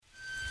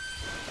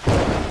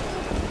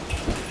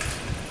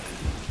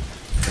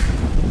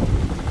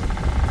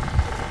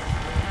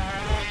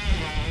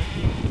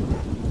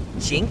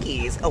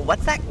Jinkies,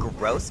 what's that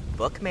gross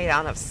book made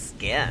out of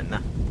skin?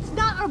 It's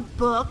not a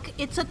book,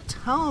 it's a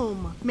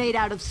tome made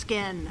out of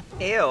skin.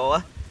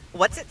 Ew.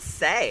 What's it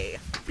say?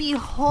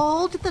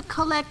 Behold the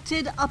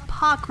collected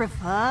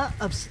apocrypha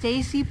of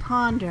Stacy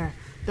Ponder,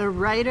 the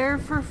writer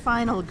for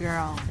Final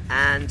Girl.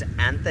 And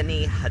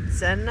Anthony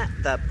Hudson,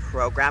 the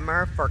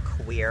programmer for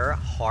Queer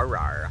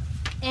Horror.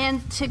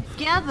 And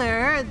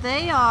together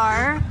they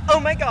are... Oh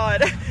my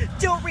god!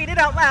 Don't read it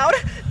out loud!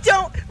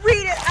 Don't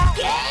read it out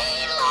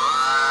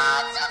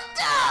Gaylords of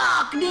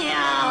Darkness!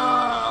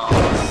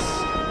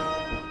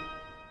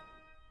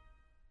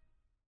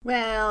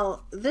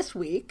 Well, this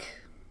week...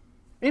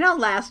 You know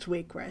last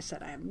week where I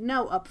said I have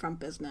no upfront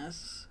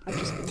business? I've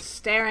just been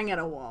staring at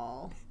a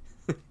wall.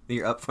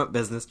 Your upfront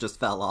business just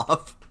fell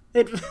off.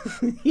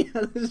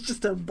 There's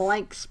just a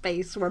blank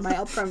space where my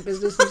upfront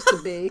business used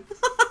to be.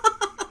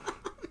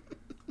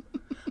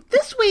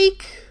 This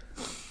week,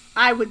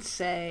 I would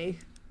say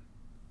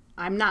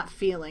I'm not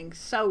feeling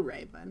so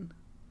Raven.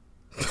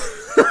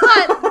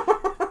 But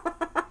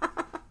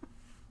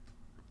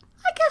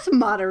I guess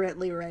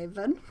moderately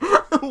Raven.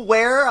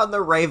 Where on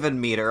the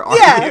Raven meter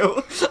are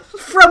you?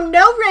 From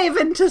no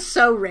Raven to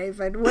so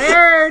Raven.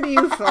 Where do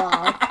you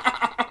fall?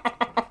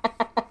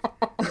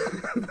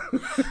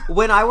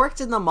 When I worked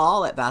in the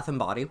mall at Bath &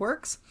 Body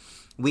Works,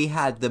 we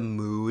had the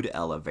mood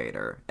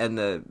elevator. And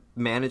the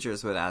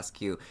managers would ask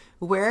you,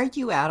 where are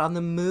you at on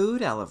the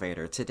mood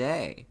elevator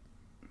today?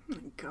 Oh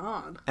my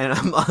God. And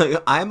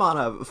I'm on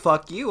a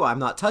fuck you, I'm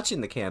not touching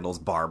the candles,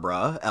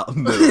 Barbara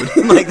mood.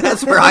 Like,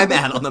 that's where I'm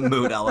at on the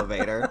mood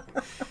elevator.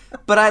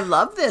 But I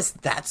love this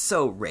That's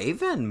So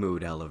Raven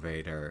mood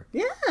elevator.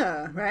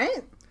 Yeah,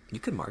 right? You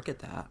could market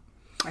that.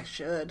 I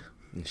should.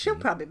 Mm-hmm. She'll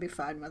probably be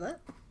fine with it.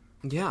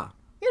 Yeah.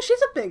 Yeah,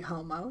 she's a big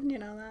homo, you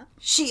know that.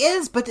 She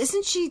is, but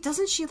doesn't she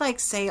like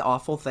say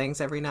awful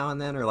things every now and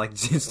then, or like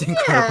just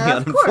incredibly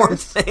uninformed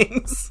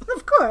things?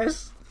 Of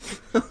course.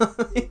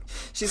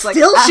 She's like,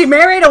 still, she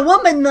married a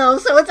woman though,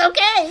 so it's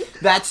okay.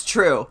 That's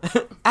true.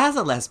 As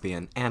a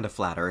lesbian and a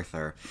flat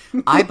earther,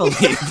 I believe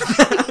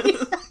that.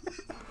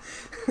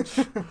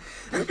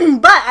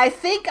 But I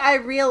think I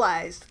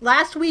realized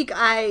last week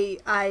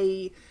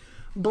I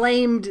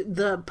blamed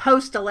the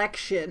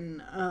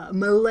post-election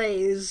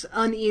malaise,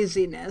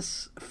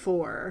 uneasiness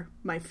for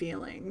my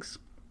feelings.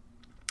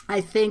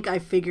 I think I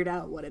figured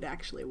out what it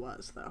actually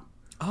was, though.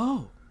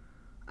 Oh.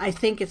 I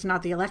think it's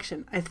not the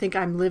election. I think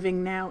I'm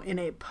living now in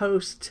a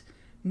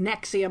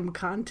post-Nexium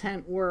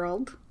content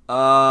world.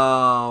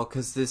 Oh,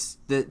 because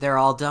they're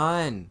all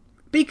done.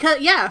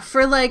 Because, yeah,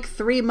 for like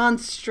 3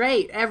 months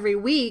straight, every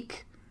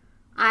week,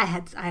 I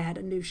had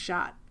a new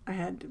shot. I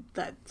had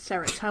that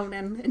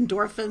serotonin,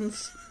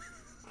 endorphins,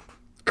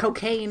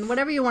 cocaine,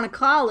 whatever you want to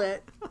call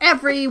it.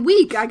 Every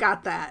week I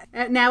got that.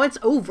 And now it's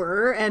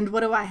over, and what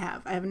do I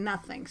have? I have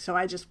nothing. So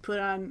I just put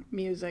on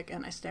music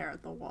and I stare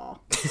at the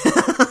wall.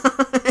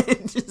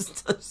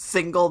 Just a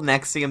single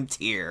Nexium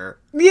tear.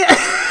 Yeah.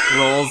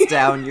 Rolls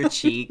down your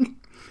cheek.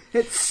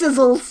 It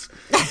sizzles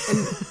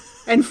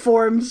and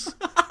forms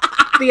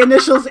the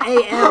initials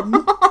AM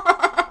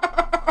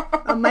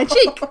on my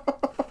cheek.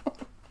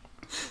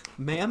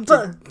 Ma'am,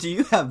 do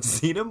you have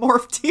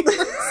xenomorph tears?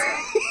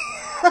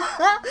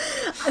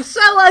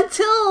 So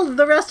until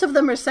the rest of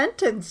them are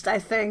sentenced, I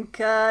think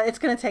it's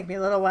going to take me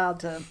a little while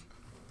to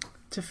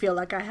feel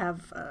like I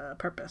have a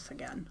purpose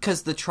again.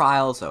 Because the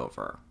trial's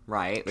over,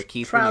 right? Like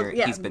he's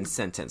been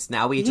sentenced.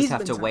 Now we just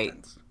have to wait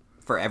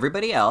for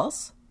everybody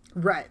else.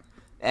 Right.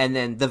 And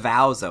then the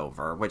vow's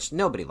over, which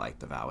nobody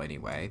liked the vow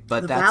anyway.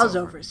 But the vow's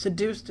over.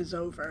 Seduced is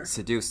over.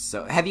 Seduced.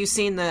 So, have you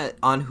seen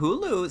on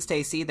Hulu,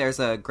 Stacey? There's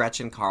a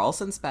Gretchen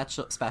Carlson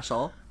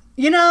special.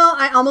 You know,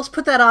 I almost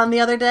put that on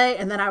the other day,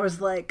 and then I was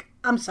like,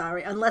 I'm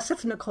sorry, unless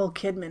it's Nicole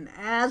Kidman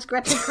as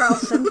Gretchen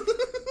Carlson,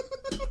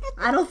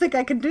 I don't think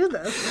I can do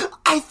this.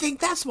 I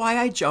think that's why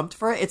I jumped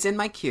for it. It's in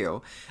my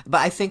queue. But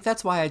I think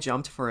that's why I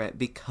jumped for it,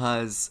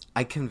 because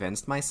I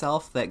convinced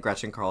myself that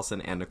Gretchen Carlson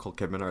and Nicole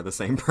Kidman are the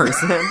same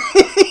person.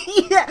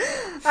 Yeah.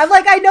 I'm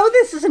like, I know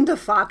this isn't a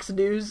Fox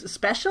News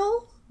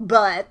special,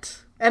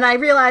 but... And I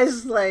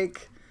realized,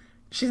 like,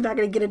 she's not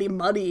going to get any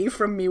money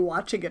from me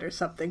watching it or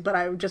something, but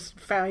I just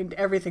found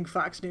everything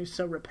Fox News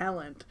so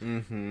repellent.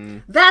 Mm-hmm.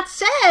 That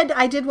said,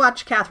 I did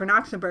watch Catherine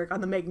Oxenberg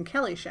on the Megyn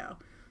Kelly show.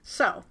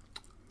 So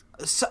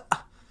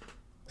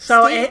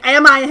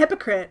am I a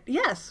hypocrite?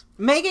 Yes.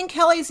 Megyn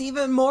Kelly's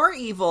even more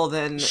evil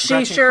than she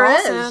Gretchen sure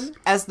Carlson,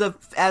 is.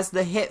 As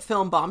the hit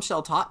film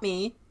Bombshell taught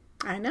me.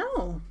 I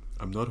know.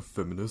 I'm not a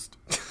feminist.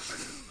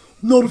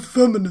 Not a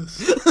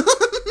feminist.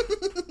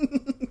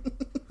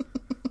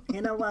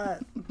 You know what?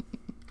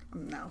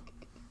 No.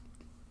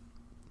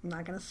 I'm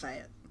not going to say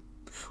it.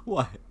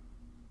 What?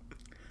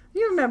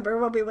 You remember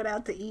when we went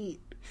out to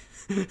eat?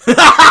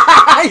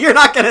 You're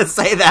not going to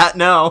say that,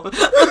 no.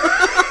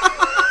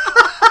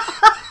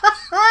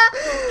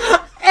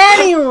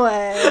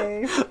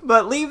 Anyway.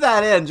 But leave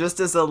that in just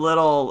as a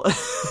little...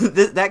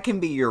 that can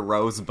be your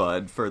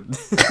rosebud for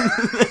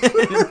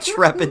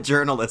intrepid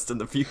journalist in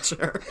the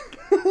future.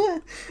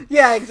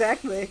 Yeah,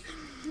 exactly.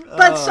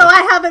 But so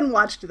I haven't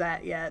watched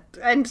that yet.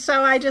 And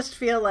so I just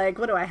feel like,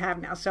 what do I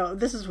have now? So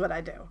this is what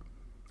I do.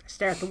 I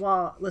stare at the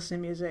wall, listen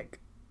to music,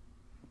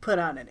 put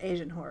on an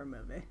Asian horror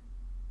movie.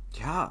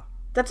 Yeah.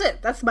 That's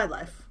it. That's my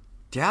life.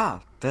 Yeah.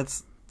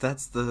 That's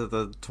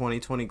the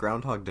 2020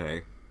 Groundhog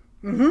Day.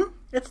 Mm-hmm.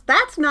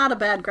 That's not a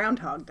bad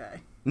Groundhog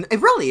Day.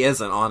 It really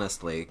isn't,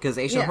 honestly, because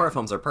Asian Yeah. horror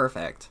films are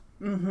perfect.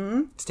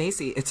 Mm-hmm.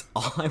 Stacey, it's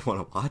all I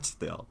want to watch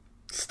still.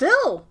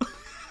 Still.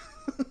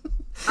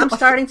 I'm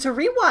starting to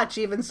rewatch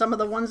even some of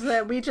the ones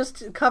that we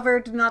just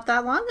covered not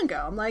that long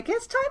ago. I'm like,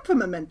 it's time for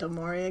Memento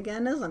Mori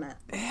again, isn't it?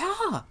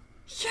 Yeah.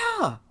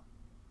 Yeah.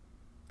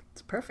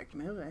 It's a perfect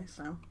movie,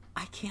 so.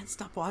 I can't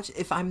stop watching.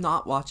 If I'm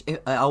not watching,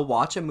 I'll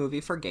watch a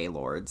movie for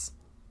Gaylords.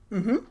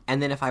 Mm-hmm.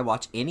 And then if I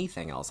watch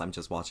anything else, I'm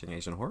just watching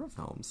Asian horror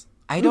films.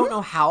 I don't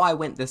know how I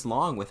went this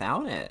long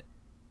without it.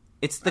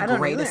 It's the I don't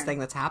greatest either. thing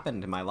that's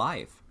happened in my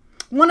life.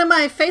 One of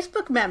my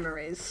Facebook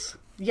memories,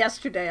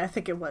 yesterday, I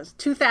think it was,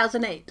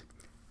 2008,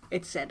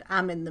 it said,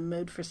 I'm in the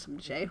mood for some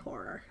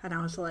J-horror. And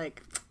I was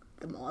like,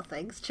 the more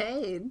things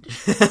change,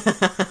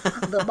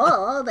 the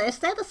more they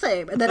stay the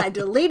same. And then I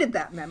deleted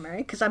that memory,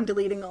 because I'm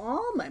deleting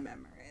all my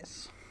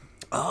memories.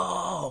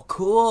 Oh,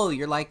 cool.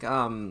 You're like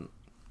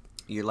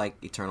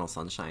Eternal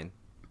Sunshine.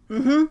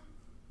 Mm-hmm.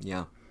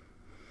 Yeah.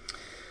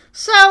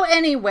 So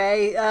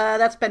anyway,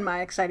 that's been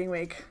my exciting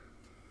week,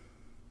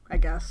 I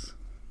guess.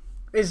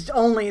 It's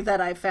only that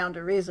I found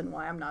a reason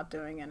why I'm not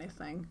doing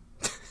anything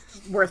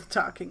worth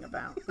talking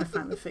about. I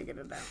finally figured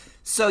it out.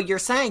 So you're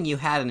saying you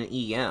had an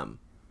EM.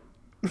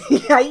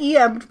 Yeah, I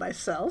EM'd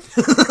myself.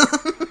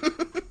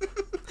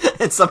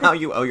 And somehow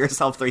you owe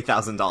yourself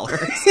 $3,000.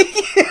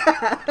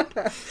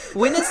 Yeah.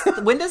 When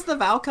does The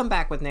Vow come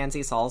back with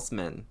Nancy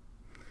Salzman?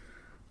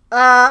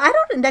 I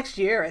don't, next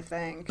year, I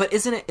think. But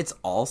isn't it, it's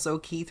also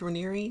Keith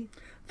Raniere?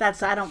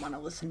 I don't want to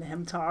listen to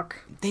him talk.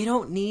 They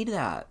don't need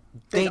that.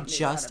 They don't need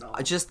that at all.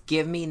 Just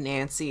give me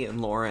Nancy and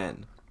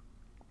Lauren.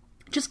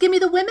 Just give me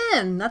the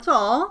women, that's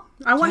all.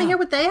 I want to Yeah. hear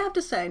what they have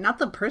to say. Not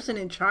the person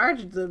in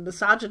charge, the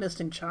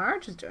misogynist in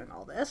charge is doing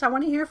all this. I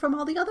want to hear from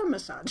all the other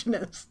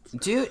misogynists.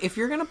 Dude, if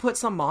you're gonna put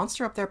some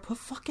monster up there, put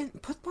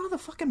one of the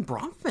fucking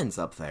Bronfmans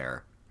up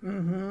there.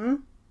 Mm-hmm.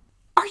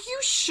 Are you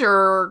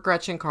sure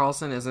Gretchen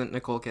Carlson isn't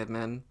Nicole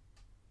Kidman?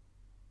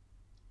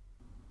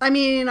 I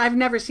mean, I've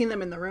never seen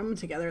them in the room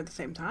together at the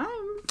same time.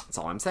 That's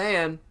all I'm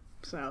saying.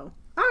 So,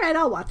 all right,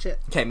 I'll watch it.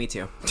 Okay, me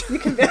too. You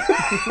convinced,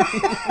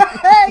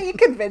 you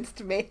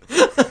convinced me.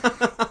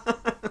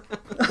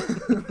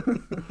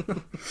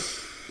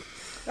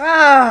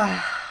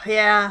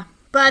 Yeah.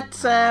 But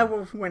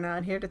we're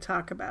not here to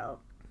talk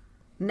about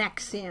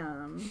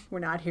Nexium. We're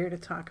not here to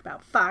talk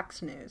about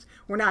Fox News.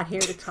 We're not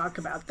here to talk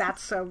about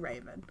That's So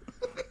Raven.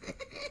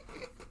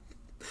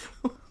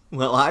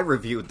 Well, I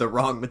reviewed the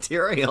wrong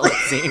material, it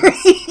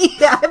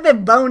seems. Yeah, I've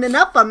been boning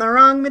up on the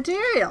wrong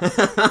material.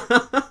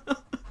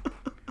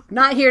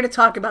 Not here to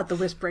talk about the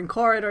Whispering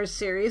Corridors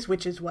series,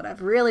 which is what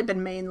I've really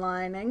been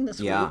mainlining this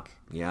week.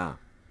 Yeah.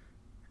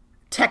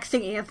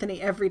 Texting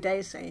Anthony every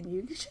day saying,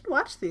 you should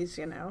watch these,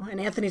 you know.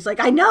 And Anthony's like,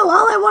 I know,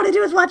 all I want to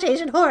do is watch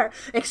Asian horror,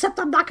 except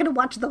I'm not going to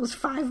watch those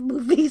 5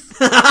 movies.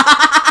 Listen,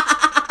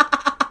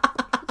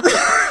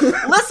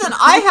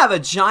 I have a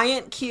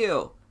giant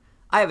queue.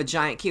 I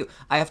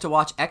have to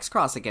watch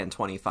X-Cross again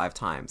 25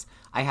 times.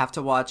 I have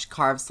to watch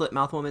Carved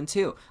Slipmouth Woman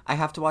 2. I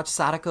have to watch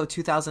Sadako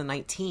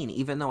 2019,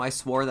 even though I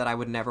swore that I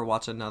would never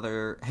watch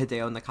another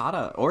Hideo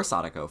Nakata or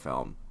Sadako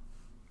film.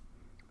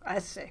 I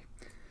see.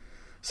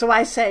 So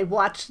I say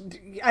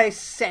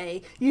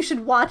you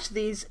should watch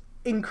these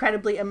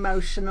incredibly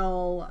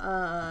emotional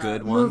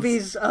Good ones.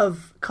 movies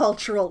of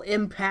cultural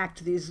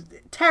impact, these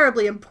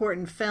terribly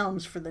important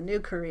films for the new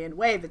Korean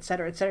wave,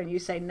 etc., etc. And you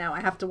say, no,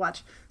 I have to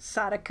watch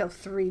Sadako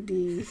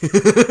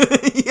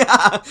 3D.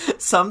 Yeah.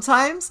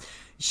 Sometimes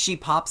she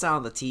pops out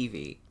on the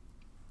TV.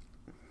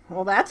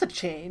 Well, that's a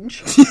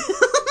change.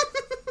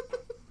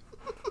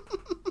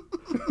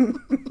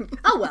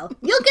 Oh, well.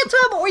 You'll get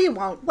to them or you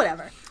won't.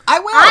 Whatever. I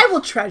will. I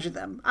will treasure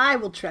them. I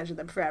will treasure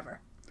them forever.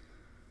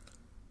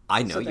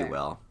 I know So you there.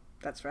 will.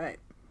 That's right.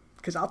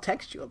 Because I'll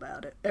text you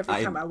about it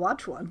every time I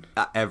watch one.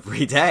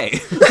 Every day.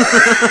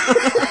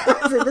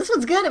 So this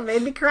one's good. It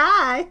made me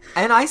cry.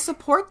 And I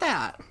support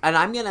that. And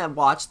I'm going to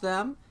watch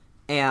them,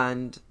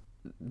 and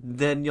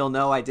then you'll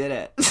know I did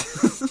it.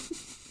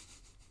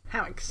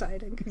 How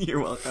exciting.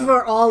 You're welcome.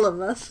 For all of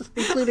us,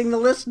 including the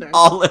listeners.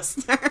 All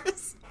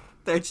listeners.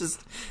 They're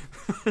just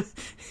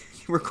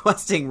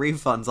requesting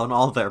refunds on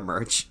all their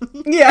merch.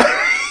 Yeah.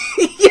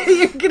 Yeah,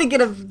 you're going to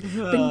get a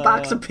big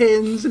box of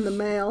pins in the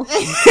mail.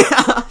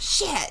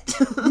 Shit.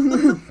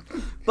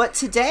 But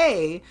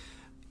today,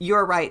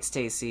 you're right,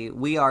 Stacey.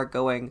 We are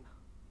going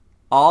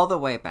all the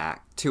way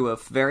back to a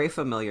very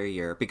familiar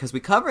year, because we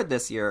covered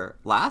this year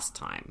last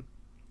time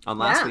on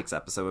last week's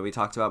episode when we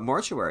talked about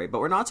Mortuary. But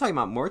we're not talking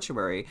about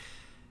Mortuary.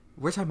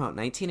 We're talking about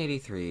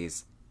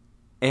 1983's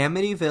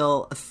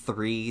Amityville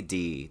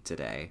 3D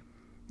today.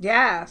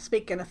 Yeah,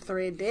 speaking of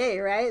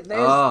 3D, right?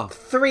 There's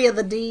 3 of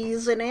the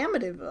Ds in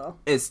Amityville.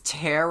 Is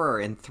terror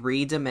in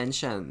 3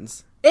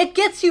 dimensions. It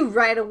gets you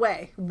right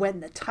away when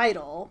the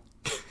title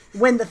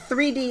when the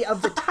 3D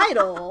of the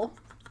title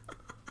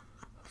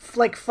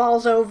like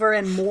falls over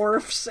and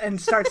morphs and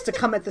starts to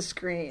come at the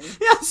screen.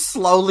 Yeah,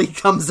 slowly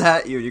comes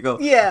at you. You go,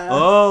 yeah.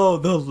 Oh,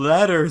 the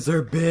letters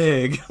are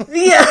big.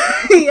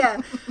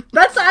 yeah.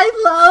 That's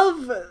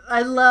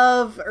I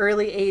love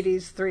early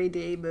 80s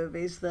 3D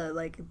movies.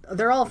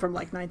 They're all from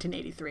like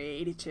 1983,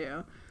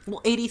 82.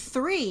 Well,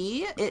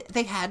 83,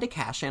 they had to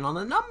cash in on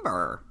a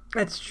number.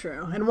 That's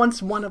true. And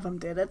once one of them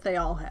did it, they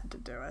all had to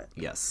do it.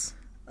 Yes.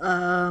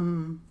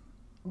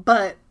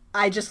 But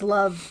I just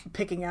love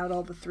picking out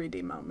all the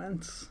 3D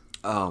moments.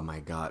 Oh my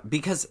god.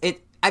 Because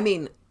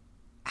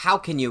how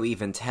can you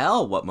even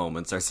tell what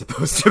moments are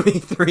supposed to be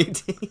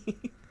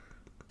 3D?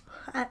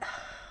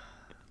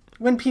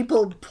 When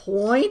people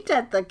point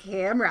at the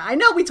camera. I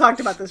know we talked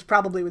about this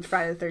probably with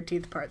Friday the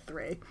 13th Part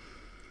 3.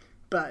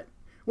 But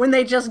when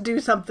they just do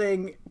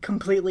something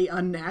completely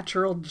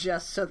unnatural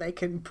just so they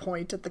can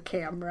point at the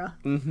camera.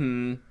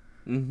 Mm-hmm.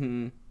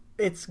 Mm-hmm.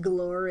 It's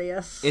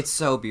glorious. It's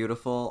so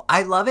beautiful.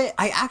 I love it.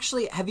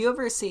 Have you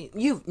ever seen...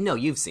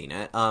 You've seen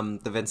it.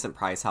 The Vincent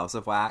Price House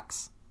of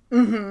Wax.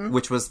 Mm-hmm.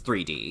 Which was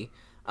 3D.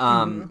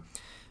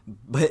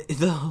 But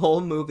the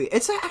whole movie...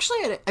 It's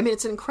actually...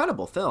 it's an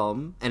incredible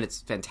film. And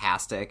it's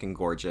fantastic and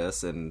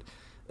gorgeous and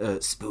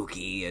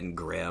spooky and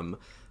grim.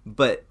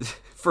 But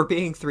for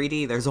being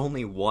 3D, there's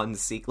only one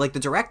sequence. Like, the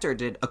director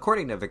did...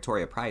 According to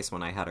Victoria Price,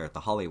 when I had her at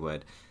the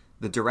Hollywood,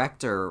 the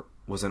director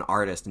was an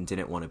artist and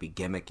didn't want to be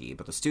gimmicky,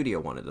 but the studio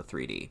wanted the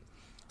 3D.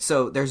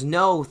 So there's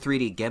no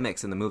 3D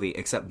gimmicks in the movie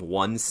except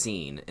one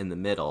scene in the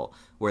middle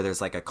where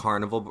there's like a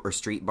carnival or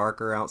street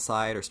barker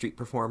outside or street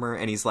performer,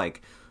 and he's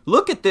like,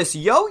 look at this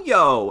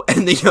yo-yo!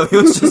 And the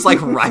yo-yo's just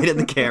like right in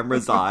the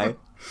camera's eye.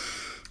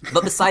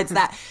 But besides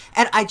that,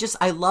 and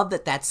I love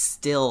that that's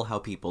still how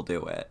people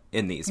do it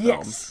in these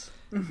films.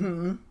 Yes.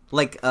 Mm-hmm.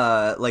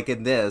 Like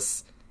in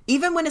this,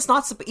 even when it's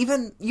not,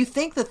 even you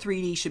think the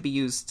 3D should be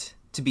used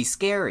to be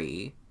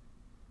scary.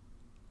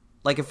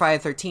 Like in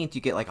Friday the 13th,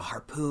 you get like a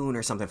harpoon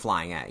or something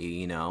flying at you,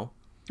 you know?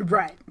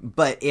 Right.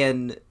 But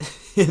in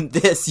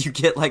this, you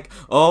get like,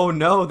 oh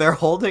no, they're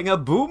holding a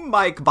boom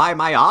mic by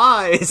my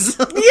eyes.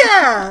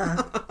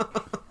 Yeah!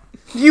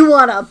 You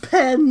want a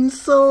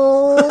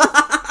pencil?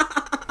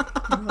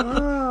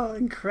 Oh,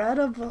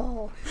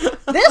 incredible.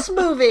 This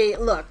movie,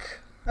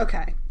 look,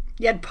 okay.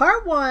 You had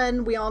part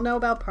 1, we all know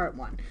about part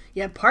 1.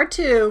 You had part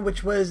 2,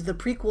 which was the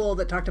prequel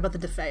that talked about the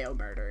DeFeo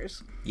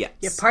murders. Yes.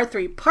 You had part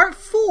 3. Part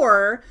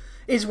 4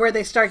 is where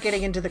they start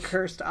getting into the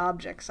cursed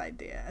objects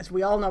idea. As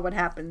we all know what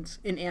happens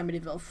in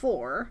Amityville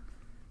 4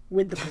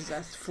 with the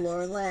possessed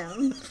floor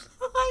lamp.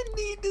 I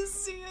need to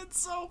see it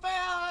so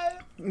bad.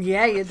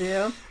 Yeah, you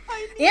do.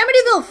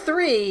 Amityville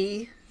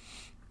 3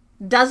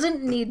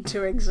 doesn't need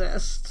to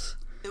exist.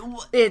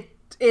 It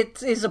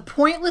is a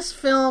pointless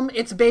film.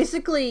 It's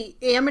basically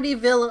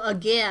Amityville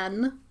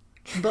again,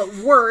 but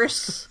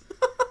worse,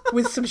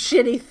 with some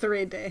shitty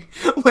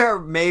 3D. Where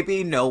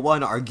maybe no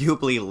one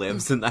arguably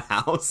lives in the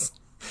house.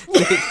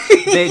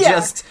 They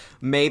just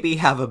maybe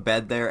have a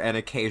bed there and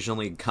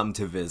occasionally come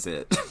to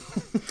visit.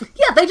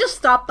 Yeah, they just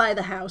stop by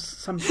the house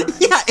sometimes.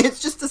 Yeah,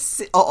 it's just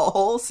a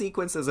whole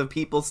sequences of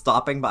people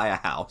stopping by a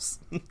house.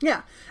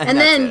 Yeah, and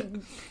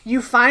then you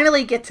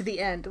finally get to the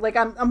end. Like,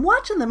 I'm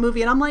watching the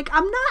movie and I'm like,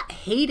 I'm not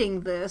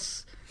hating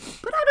this,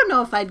 but I don't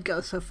know if I'd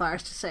go so far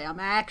as to say I'm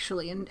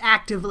actually and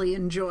actively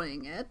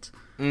enjoying it.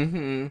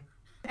 Mm-hmm.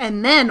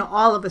 And then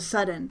all of a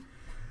sudden,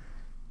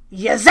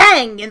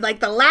 yazang! In like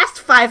the last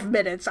 5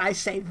 minutes, I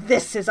say,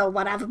 this is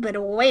what I've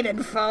been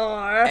waiting for.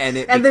 And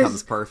it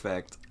becomes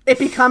perfect. It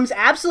becomes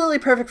absolutely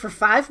perfect for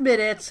 5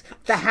 minutes.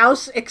 The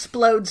house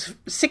explodes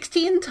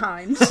 16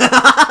 times.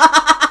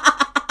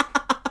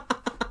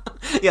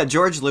 Yeah,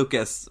 George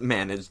Lucas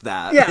managed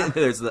that. Yeah.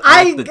 There's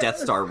the Death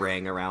Star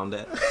ring around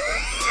it.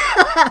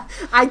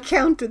 I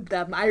counted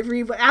them.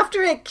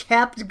 After it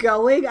kept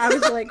going, I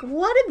was like,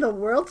 what in the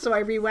world? So I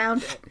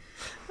rewound it.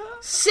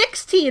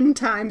 16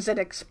 times it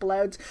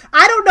explodes.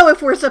 I don't know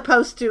if we're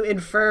supposed to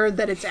infer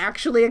that it's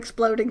actually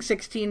exploding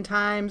 16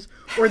 times,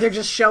 or they're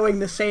just showing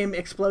the same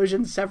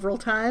explosion several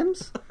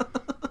times.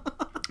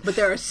 But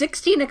there are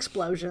 16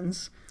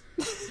 explosions.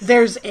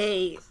 There's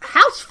a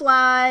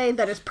housefly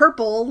that is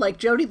purple, like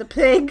Jody the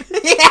Pig.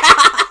 Yeah!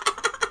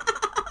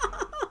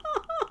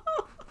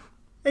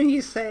 And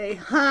you say,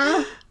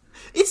 huh?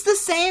 It's the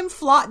same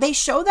fly. They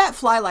show that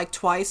fly like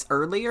twice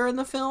earlier in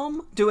the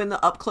film, doing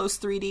the up-close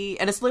 3D,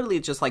 and it's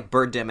literally just like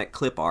Birdemic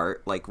clip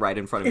art, like right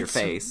in front of your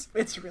face.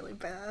 It's really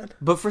bad.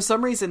 But for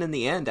some reason, in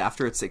the end,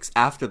 after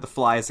the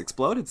fly has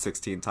exploded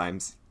 16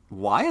 times,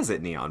 why is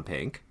it neon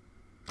pink?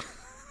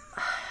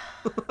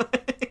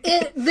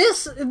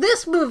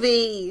 This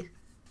movie,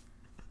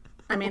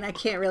 I mean, I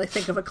can't really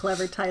think of a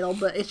clever title,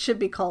 but it should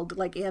be called,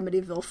 like,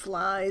 Amityville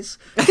Flies.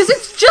 Because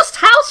it's just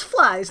house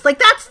flies. Like,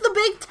 that's the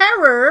big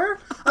terror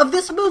of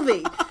this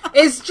movie.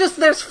 It's just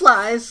there's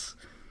flies.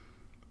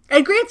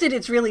 And granted,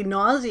 it's really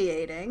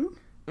nauseating.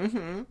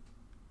 Mm-hmm.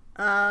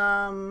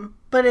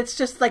 But it's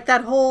just like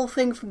that whole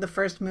thing from the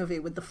first movie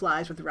with the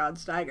flies with Rod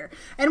Steiger.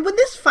 And when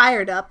this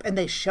fired up and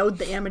they showed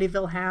the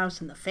Amityville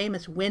house and the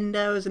famous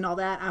windows and all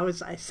that,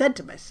 I said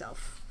to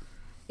myself,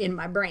 in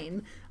my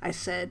brain, I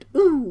said,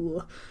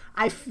 ooh,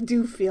 I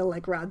do feel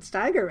like Rod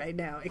Steiger right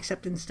now,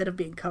 except instead of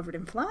being covered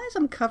in flies,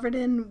 I'm covered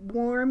in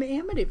warm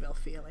Amityville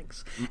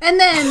feelings. And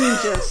then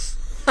just...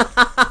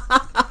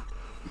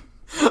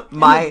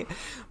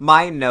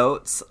 My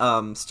notes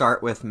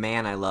start with,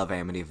 man, I love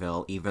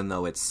Amityville, even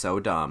though it's so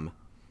dumb.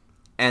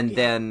 And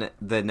then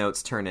the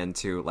notes turn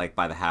into, like,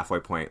 by the halfway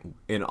point,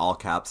 in all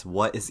caps,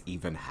 what is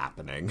even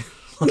happening?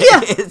 Like,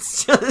 yeah.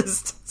 It's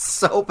just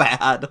so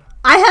bad.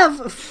 I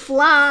have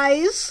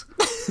flies,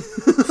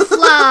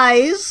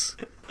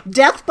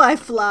 death by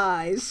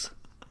flies,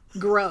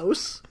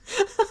 gross,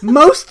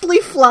 mostly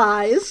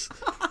flies,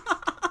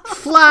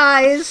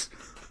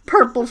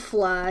 purple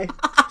fly,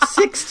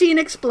 16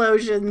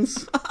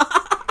 explosions.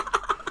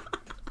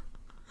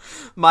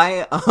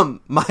 My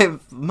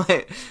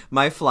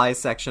fly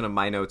section of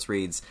my notes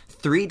reads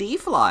 3D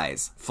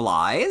flies.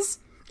 Flies?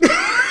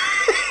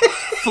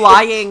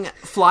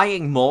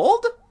 flying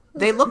mold?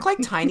 They look like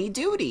Tiny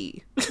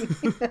Duty.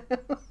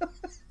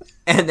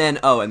 and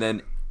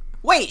then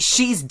wait,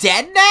 she's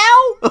dead now?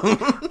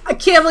 I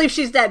can't believe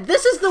she's dead.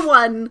 This is the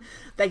one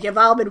that you've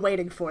all been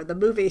waiting for. The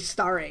movie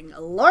starring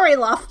Lori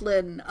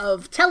Loughlin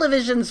of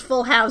television's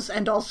Full House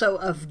and also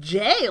of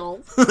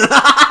Jail.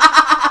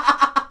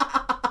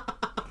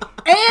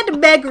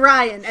 And Meg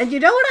Ryan. And you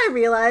know what I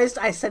realized?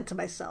 I said to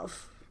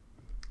myself,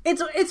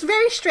 it's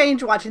very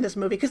strange watching this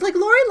movie, because, like,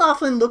 Lori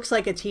Loughlin looks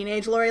like a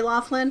teenage Lori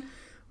Loughlin.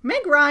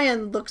 Meg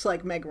Ryan looks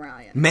like Meg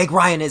Ryan. Meg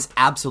Ryan is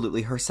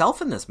absolutely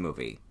herself in this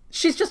movie.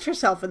 She's just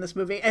herself in this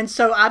movie. And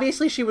so,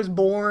 obviously, she was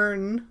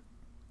born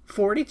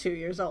 42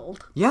 years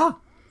old. Yeah.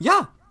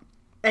 Yeah.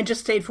 And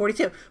just stayed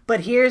 42.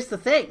 But here's the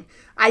thing.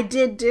 I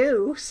did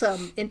do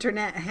some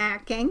internet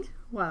hacking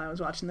while I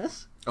was watching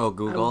this. Oh,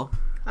 Google?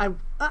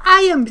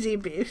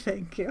 IMDb,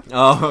 thank you.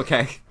 Oh,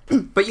 okay.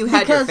 But you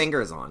had your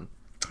fingers on.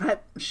 I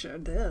sure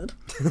did.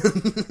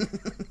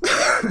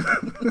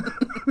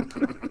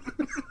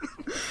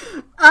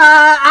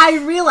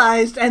 I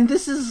realized, and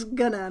this is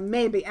gonna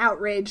maybe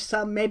outrage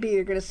some, maybe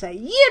you're gonna say,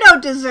 you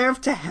don't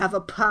deserve to have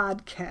a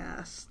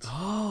podcast.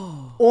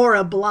 Or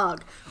a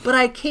blog. But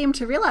I came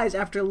to realize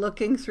after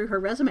looking through her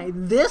resume,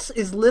 this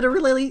is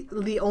literally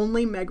the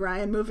only Meg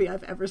Ryan movie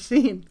I've ever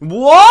seen.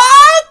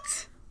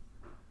 What?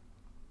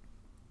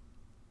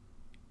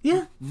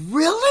 Yeah.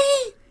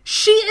 Really?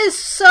 She is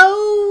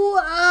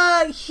so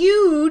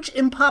huge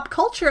in pop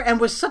culture and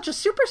was such a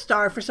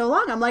superstar for so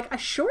long. I'm like,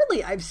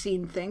 surely I've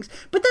seen things.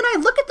 But then I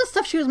look at the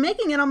stuff she was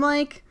making and I'm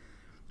like,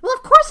 well,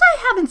 of course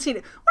I haven't seen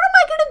it. What am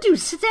I going to do?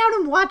 Sit down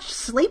and watch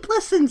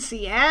Sleepless in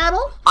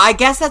Seattle? I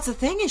guess that's the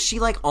thing, is she,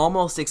 like,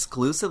 almost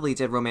exclusively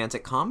did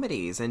romantic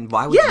comedies, and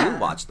why would you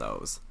watch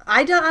those?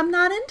 I'm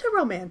not into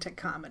romantic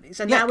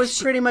comedies, and that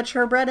was pretty much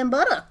her bread and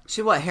butter.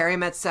 She what? Harry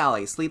Met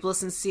Sally,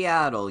 Sleepless in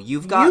Seattle,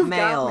 You've Got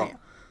Mail.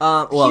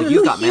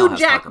 You've Got Mail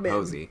has Parker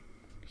Posey.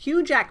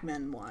 Hugh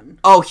Jackman won.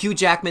 Oh, Hugh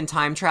Jackman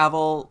time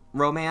travel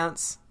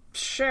romance?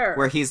 Sure.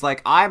 Where he's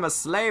like, I'm a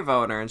slave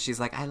owner, and she's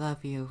like, I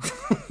love you.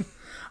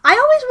 I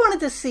always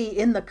wanted to see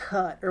In the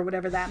Cut, or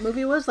whatever that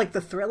movie was, like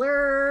the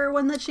thriller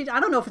one that she...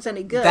 I don't know if it's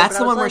any good. That's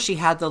the one where she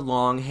had the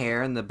long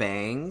hair and the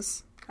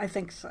bangs. I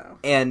think so.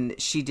 And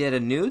she did a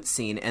nude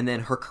scene, and then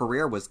her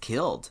career was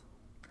killed.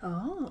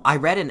 Oh. I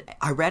read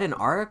an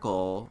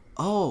article.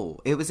 Oh,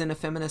 it was in a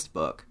feminist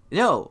book.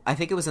 No, I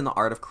think it was in The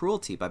Art of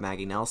Cruelty by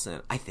Maggie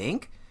Nelson. I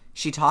think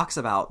she talks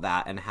about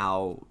that and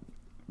how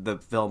the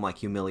film, like,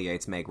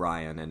 humiliates Meg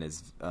Ryan and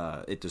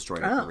it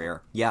destroyed her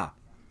career. Yeah.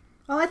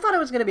 Oh, I thought it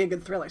was going to be a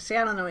good thriller. See,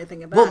 I don't know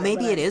anything about it. Well,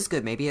 maybe it is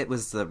good. Maybe it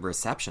was the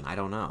reception. I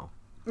don't know.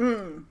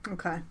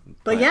 Okay.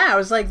 But yeah, I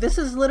was like, this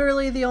is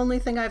literally the only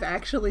thing I've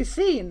actually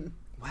seen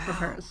of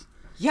hers.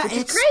 Yeah,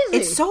 it's crazy.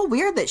 It's so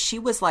weird that she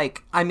was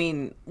like, I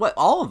mean,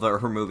 all of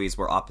her movies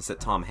were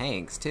opposite Tom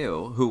Hanks,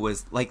 too, who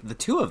was, like, the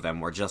two of them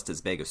were just as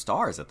big of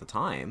stars at the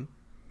time.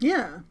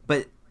 Yeah.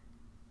 But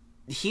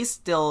he's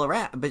still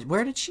around. But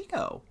where did she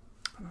go?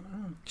 I don't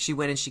know. She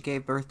went and she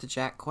gave birth to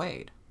Jack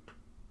Quaid.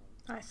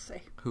 I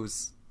see.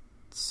 Who's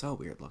so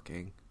weird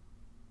looking.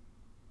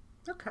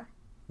 Okay.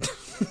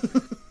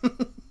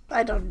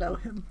 I don't know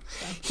him.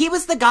 So. He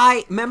was the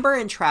guy, remember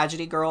in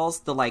Tragedy Girls,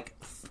 the, like,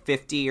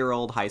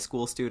 50-year-old high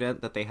school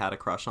student that they had a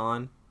crush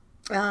on?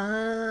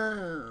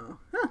 Oh.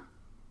 Huh.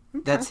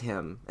 Okay. That's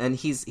him. And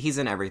he's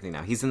in everything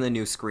now. He's in the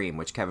new Scream,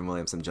 which Kevin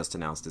Williamson just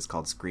announced is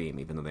called Scream,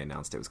 even though they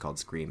announced it was called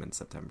Scream in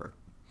September.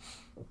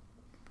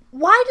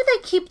 Why do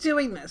they keep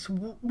doing this?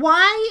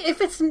 Why,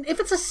 if it's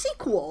a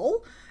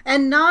sequel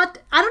and not,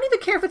 I don't even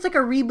care if it's like a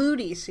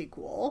rebooty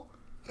sequel.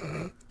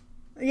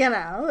 You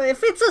know,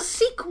 if it's a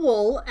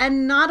sequel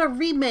and not a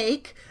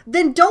remake,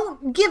 then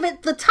don't give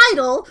it the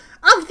title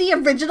of the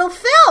original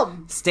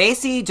film.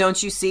 Stacy,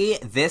 don't you see?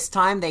 This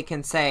time they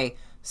can say,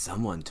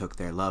 someone took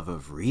their love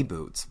of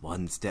reboots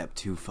one step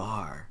too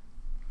far.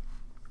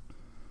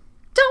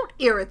 Don't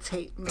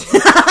irritate me.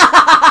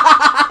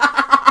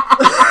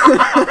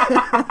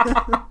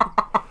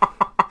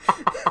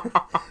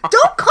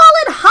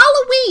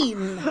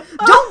 mean?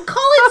 Don't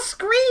call it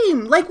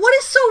Scream. Like, what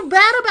is so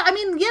bad about... I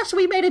mean, yes,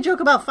 we made a joke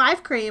about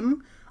Five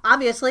Cream,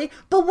 obviously,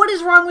 but what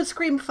is wrong with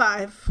Scream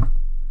 5?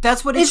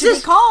 That's what it should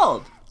be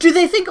called. Do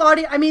they think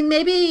I mean,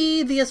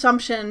 maybe the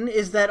assumption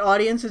is that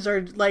audiences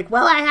are like,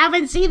 well, I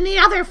haven't seen the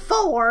other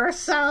 4,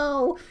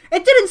 so...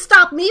 It didn't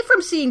stop me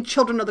from seeing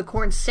Children of the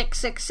Corn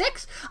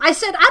 666. I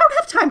said, I don't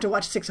have time to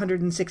watch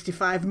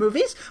 665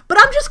 movies, but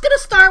I'm just going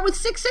to start with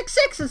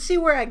 666 and see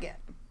where I get.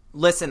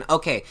 Listen,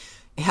 okay.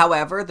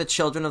 However, the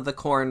Children of the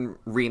Corn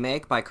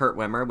remake by Kurt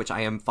Wimmer, which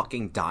I am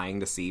fucking dying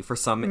to see for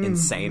some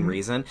insane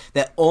reason,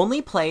 that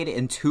only played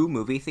in 2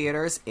 movie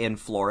theaters in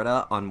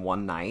Florida on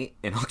one night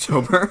in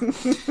October.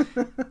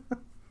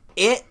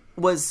 It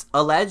was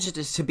alleged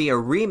to be a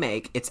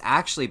remake. It's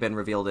actually been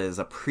revealed as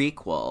a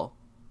prequel,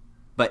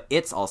 but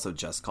it's also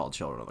just called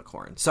Children of the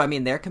Corn. So, I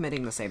mean, they're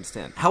committing the same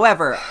sin.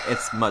 However,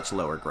 it's much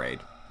lower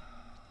grade.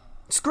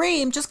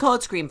 Scream, just call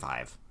it Scream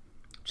 5.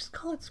 Just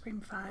call it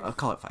Scream 5. I'll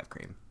call it 5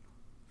 Cream.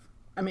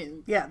 I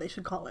mean, yeah, they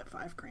should call it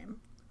 5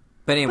 Cream.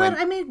 But anyway. But,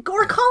 I mean,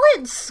 or call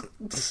it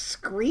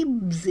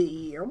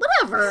Screamsy or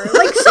whatever.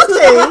 Like,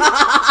 something.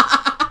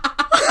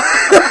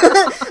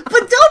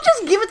 But don't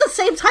just give it the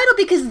same title,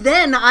 because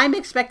then I'm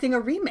expecting a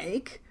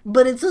remake,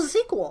 but it's a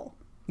sequel.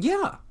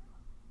 Yeah.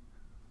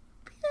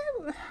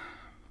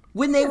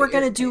 When they were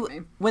gonna do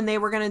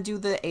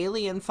the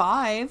Alien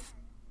 5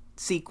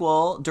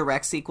 sequel,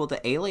 direct sequel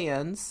to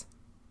Aliens,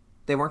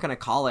 they weren't gonna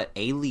call it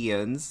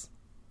Aliens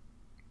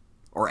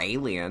or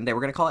Alien. They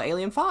were gonna call it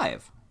Alien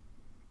 5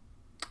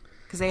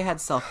 because they had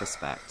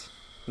self-respect.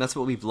 And that's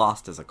what we've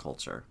lost as a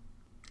culture.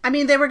 I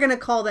mean, they were gonna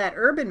call that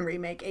urban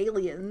remake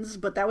Aliens,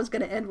 but that was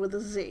gonna end with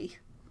a Z.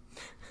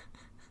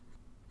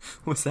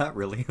 Was that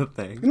really a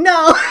thing?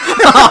 No.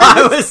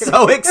 I was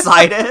so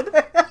excited.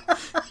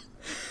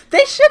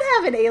 They should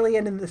have an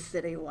Alien in the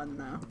City one,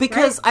 though.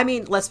 Because, right? I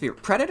mean, let's be real.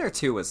 Predator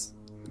 2 was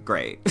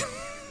great.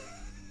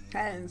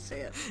 I didn't see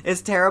it.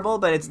 It's terrible,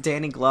 but it's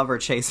Danny Glover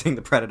chasing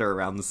the Predator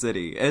around the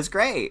city. It's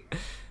great.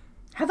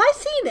 Have I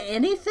seen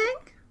anything?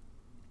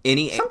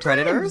 Sometimes.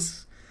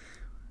 Predators?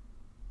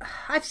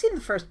 I've seen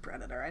the first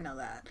Predator, I know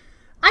that.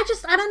 I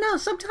don't know.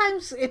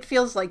 Sometimes it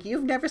feels like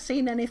you've never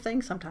seen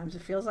anything. Sometimes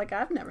it feels like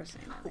I've never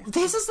seen anything.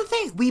 This is the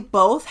thing. We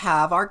both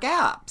have our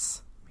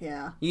gaps.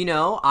 Yeah. You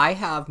know, I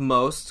have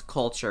most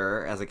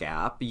culture as a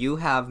gap. You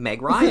have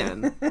Meg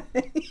Ryan.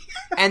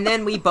 And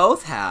then we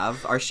both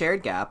have our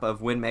shared gap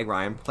of when Meg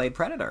Ryan played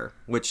Predator,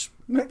 which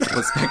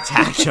was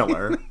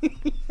spectacular.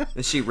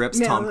 She rips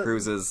Tom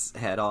Cruise's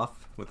head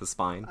off with the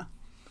spine.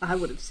 I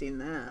would have seen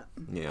that.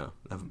 Yeah,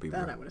 that would be that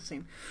weird. I would have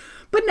seen.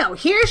 But no,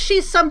 here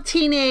she's some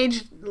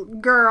teenage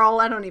girl.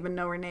 I don't even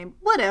know her name.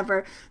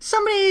 Whatever.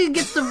 Somebody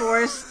gets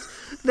divorced.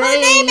 My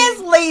name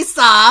is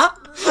Lisa.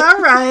 All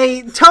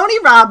right. Tony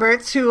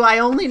Roberts, who I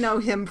only know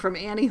him from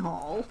Annie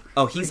Hall.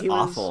 Oh, he's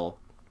awful.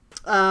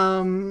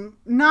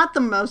 Not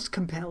the most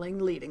compelling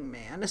leading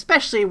man,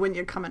 especially when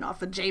you're coming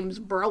off of James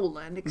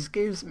Brolin.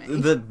 Excuse me.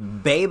 The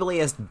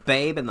babeliest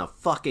babe in the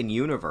fucking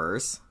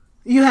universe.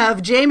 You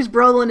have James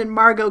Brolin and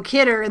Margot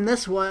Kidder in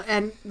this one,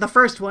 and the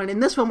first one. In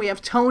this one, we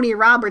have Tony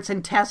Roberts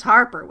and Tess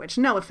Harper, which,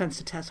 no offense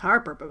to Tess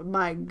Harper, but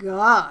my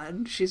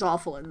God, she's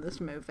awful in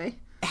this movie.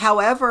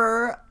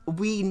 However,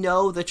 we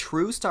know the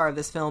true star of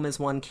this film is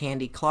one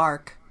Candy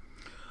Clark.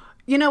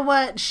 You know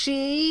what?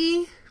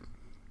 She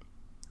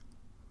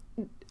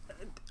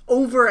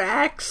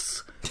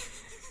overacts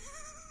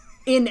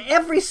in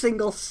every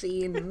single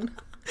scene.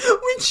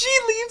 When she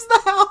leaves the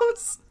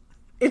house.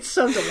 It's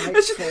so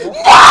delightful.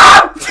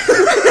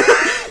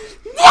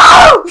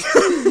 No!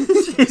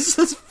 She's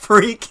just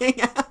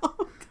freaking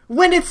out.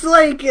 When it's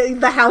like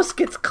the house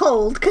gets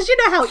cold, because you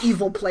know how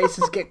evil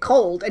places get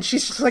cold, and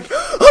she's just like,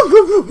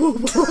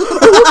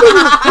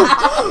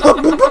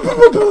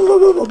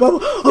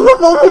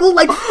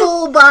 like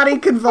full body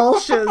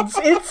convulsions.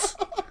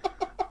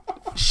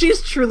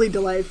 She's truly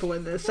delightful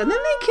in this, and then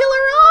they kill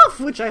her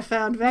off, which I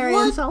found very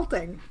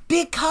insulting.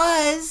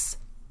 Because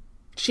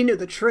she knew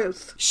the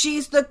truth.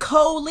 She's the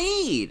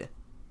co-lead.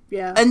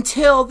 Yeah.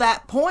 Until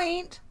that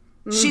point,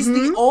 she's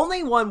the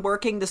only one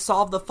working to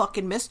solve the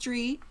fucking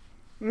mystery.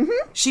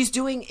 Mm-hmm. She's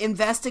doing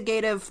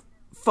investigative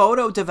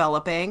photo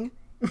developing.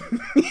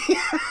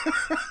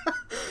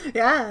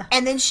 Yeah.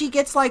 And then she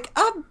gets like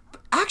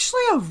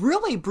actually a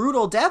really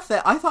brutal death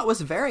that I thought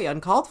was very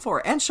uncalled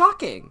for and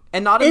shocking.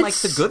 And not in like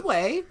the good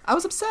way. I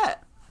was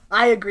upset.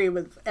 I agree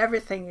with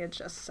everything you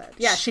just said.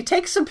 Yeah, she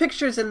takes some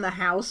pictures in the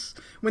house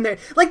when they're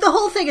like, the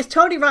whole thing is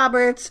Tony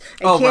Roberts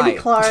and Candy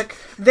Clark.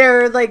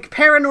 They're like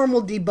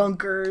paranormal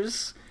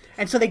debunkers.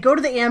 And so they go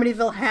to the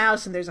Amityville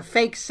house, and there's a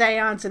fake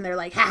seance, and they're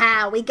like,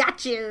 haha, we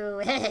got you.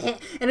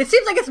 And it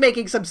seems like it's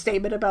making some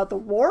statement about the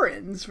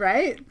Warrens,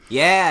 right?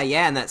 Yeah,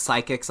 and that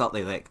psychic's all,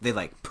 they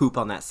poop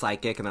on that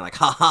psychic, and they're like,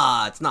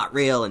 haha, it's not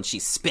real, and she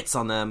spits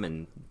on them,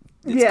 and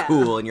it's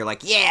cool, and you're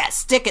like, yeah,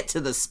 stick it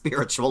to the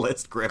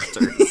spiritualist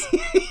grifters.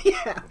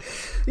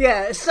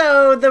 Yeah,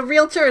 so the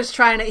realtor is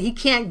he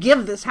can't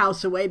give this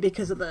house away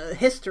because of the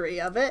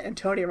history of it, and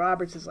Tony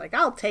Roberts is like,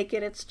 I'll take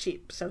it, it's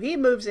cheap. So he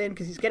moves in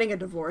because he's getting a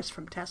divorce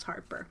from Tess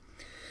Harper.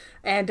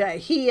 And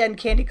he and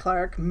Candy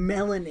Clark,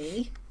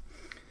 Melanie,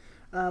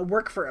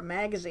 work for a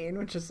magazine,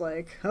 which is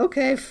like,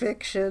 okay,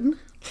 fiction.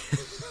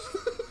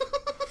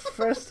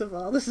 First of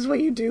all, this is what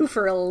you do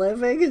for a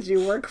living, is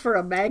you work for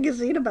a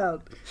magazine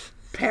about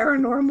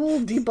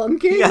paranormal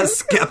debunking? Yeah,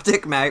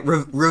 Skeptic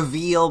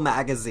Reveal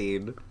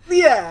magazine.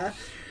 Yeah.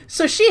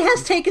 So she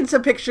has taken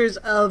some pictures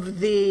of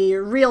the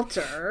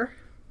realtor.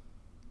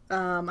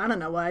 I don't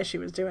know why she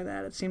was doing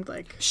that. It seemed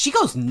like... She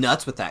goes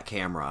nuts with that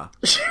camera.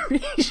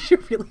 She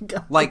really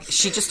does. Like,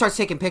 she just starts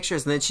taking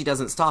pictures and then she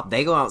doesn't stop.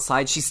 They go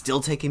outside, she's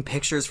still taking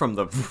pictures from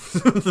the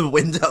the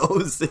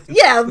windows.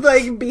 Yeah,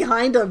 like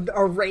behind a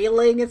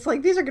railing. It's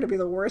like, these are going to be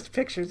the worst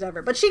pictures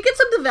ever. But she gets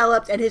them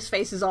developed and his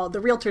face is all... The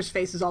realtor's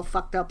face is all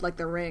fucked up like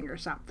The Ring or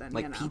something.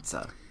 Like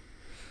pizza.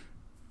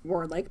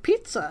 Or like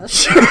pizza.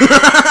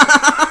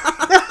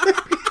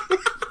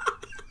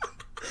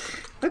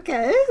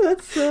 Okay,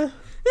 that's...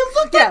 It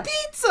looked like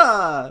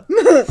pizza!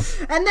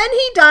 And then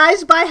he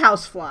dies by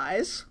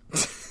houseflies.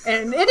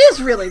 And it is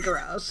really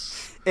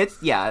gross.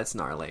 It's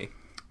gnarly.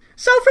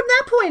 So from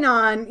that point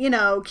on, you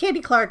know,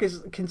 Candy Clark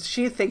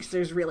she thinks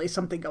there's really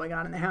something going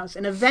on in the house.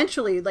 And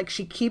eventually, like,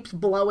 she keeps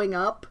blowing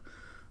up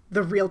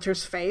the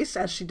realtor's face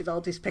as she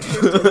developed these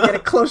pictures to get a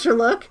closer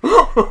look.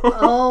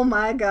 Oh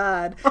my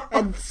god.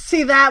 And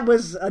see, that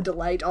was a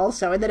delight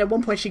also. And then at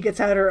one point she gets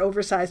out her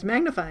oversized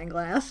magnifying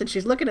glass and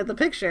she's looking at the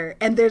picture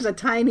and there's a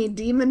tiny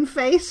demon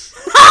face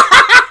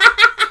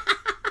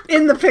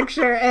in the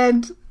picture,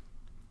 and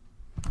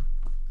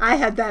I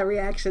had that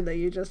reaction that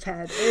you just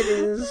had. It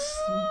is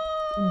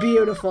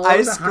beautiful.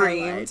 I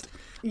screamed.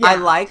 Yeah. I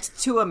liked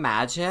to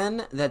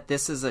imagine that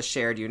this is a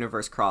shared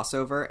universe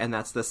crossover, and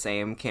that's the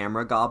same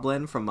camera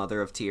goblin from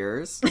Mother of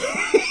Tears.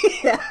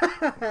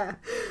 Yeah.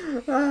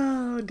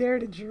 Oh, dare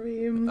to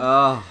dream.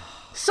 Oh.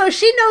 So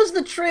she knows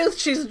the truth.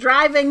 She's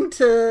driving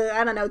to,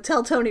 I don't know,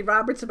 tell Tony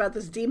Roberts about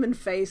this demon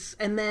face,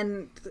 and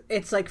then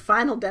it's like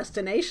Final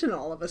Destination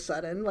all of a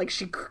sudden. Like,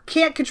 she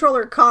can't control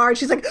her car, and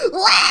she's like,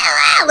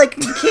 wah! Like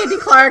Candy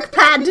Clark,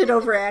 patented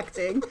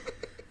overacting.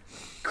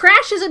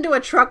 Crashes into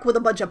a truck with a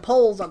bunch of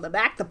poles on the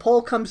back. The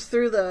pole comes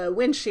through the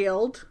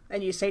windshield,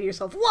 and you say to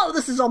yourself, whoa,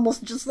 this is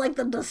almost just like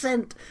The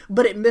Descent,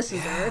 but it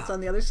misses her. It's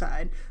on the other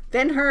side.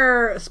 Then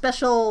her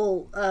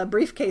special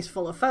briefcase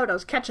full of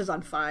photos catches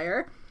on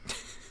fire.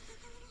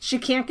 She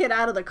can't get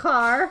out of the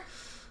car.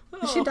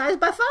 And she dies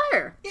by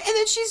fire. And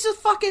then she's a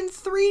fucking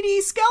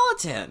 3D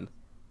skeleton.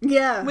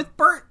 Yeah. With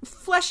burnt,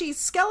 fleshy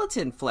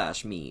skeleton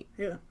flesh meat.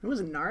 Yeah, it was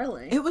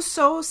gnarly. It was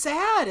so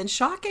sad and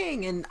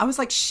shocking. And I was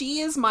like, she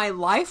is my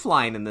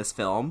lifeline in this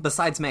film,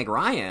 besides Meg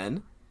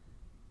Ryan.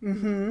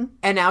 Mm-hmm.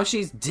 And now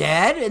she's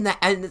dead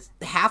and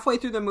halfway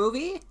through the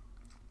movie?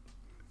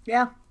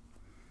 Yeah.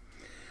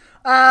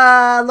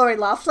 Lori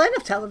Loughlin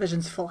of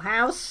television's Full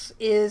House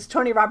is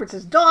Tony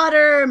Roberts'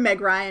 daughter. Meg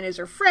Ryan is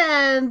her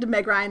friend.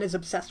 Meg Ryan is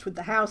obsessed with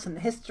the house and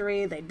the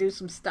history. They do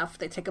some stuff.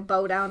 They take a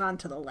boat out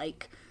onto the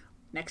lake.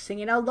 Next thing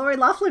you know, Lori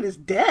Loughlin is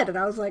dead. And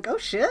I was like, oh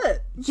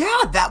shit.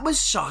 Yeah, that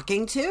was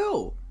shocking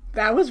too.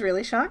 That was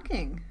really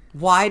shocking.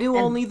 Why do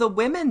only the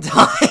women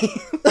die?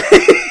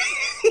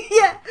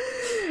 Yeah.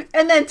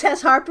 And then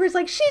Tess Harper's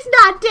like, she's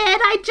not dead.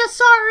 I just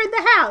saw her in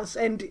the house.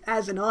 And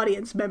as an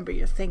audience member,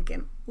 you're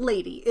thinking,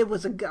 lady, it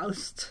was a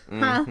ghost.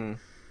 Mm-hmm. Huh?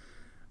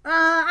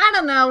 I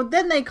don't know.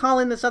 Then they call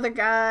in this other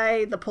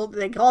guy.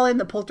 They call in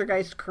the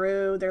poltergeist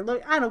crew. I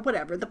don't know,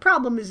 whatever. The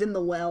problem is in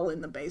the well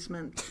in the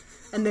basement.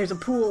 And there's a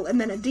pool. And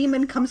then a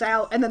demon comes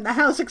out. And then the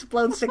house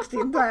explodes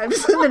 16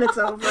 times. And then it's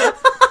over.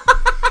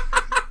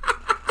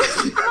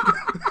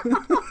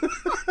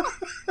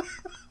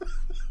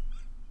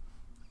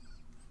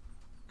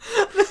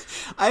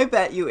 I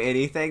bet you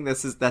anything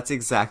that's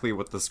exactly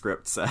what the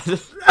script said.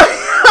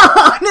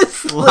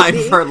 Honestly.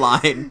 Line for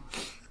line.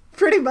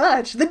 Pretty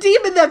much. The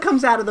demon that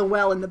comes out of the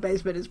well in the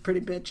basement is pretty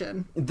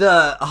bitchin'.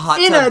 The hot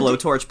tub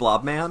blowtorch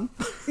blob man?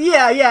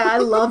 Yeah, I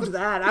loved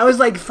that. I was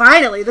like,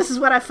 finally, this is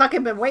what I've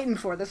fucking been waiting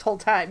for this whole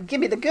time. Give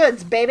me the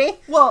goods, baby.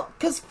 Well,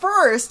 because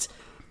first,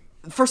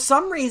 for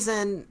some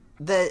reason,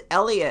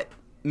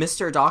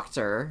 Mr.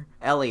 Dr.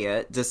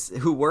 Elliot,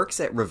 who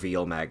works at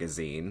Reveal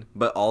magazine,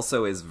 but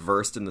also is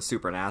versed in the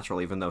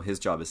supernatural, even though his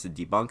job is to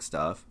debunk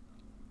stuff,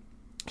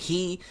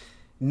 he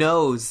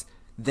knows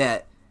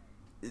that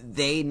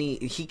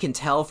he can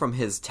tell from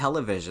his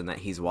television that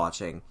he's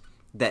watching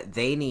that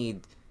they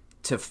need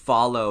to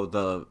follow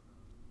the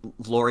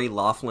Lori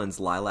Loughlin's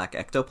lilac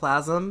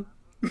ectoplasm.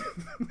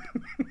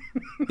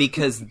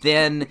 Because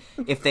then,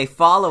 if they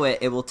follow it,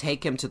 it will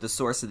take him to the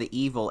source of the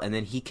evil, and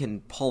then he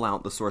can pull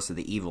out the source of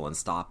the evil and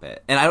stop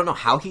it. And I don't know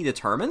how he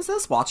determines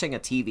this, watching a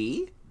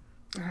TV.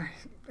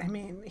 I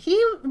mean,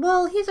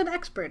 he's an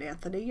expert,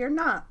 Anthony. You're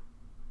not.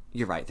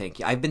 You're right, thank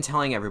you. I've been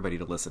telling everybody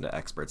to listen to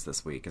experts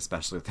this week,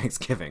 especially with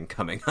Thanksgiving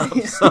coming up.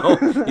 So,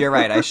 you're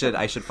right, I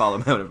should follow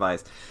my own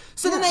advice.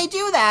 So then they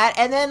do that,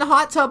 and then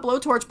Hot Tub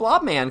Blowtorch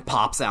Blob Man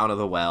pops out of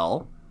the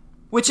well.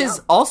 Which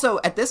is also,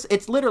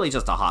 it's literally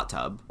just a hot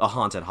tub. A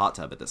haunted hot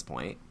tub at this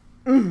point.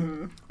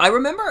 Mm-hmm. I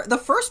remember, the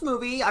first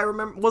movie,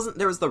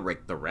 there was the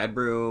Red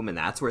Room, and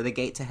that's where the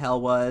gate to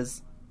hell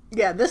was.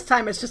 Yeah, this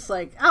time it's just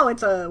like, oh,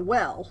 it's a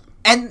well.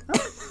 And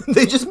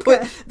they just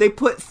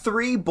put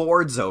 3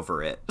 boards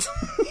over it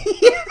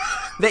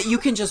that you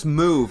can just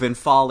move and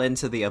fall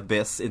into the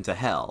abyss, into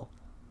hell.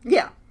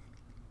 Yeah.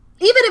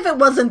 Even if it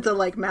wasn't the,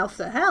 like, mouth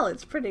to hell,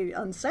 it's pretty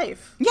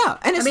unsafe. Yeah,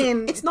 and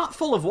it's not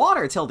full of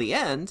water till the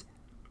end.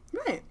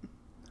 Right.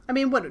 I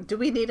mean, what, do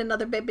we need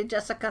another baby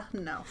Jessica?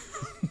 No.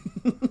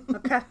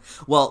 Okay.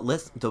 Well,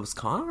 those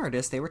con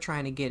artists, they were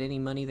trying to get any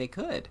money they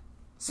could.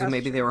 So That's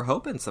maybe true. they were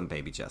hoping some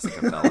baby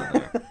Jessica fell in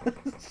there.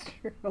 That's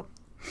true.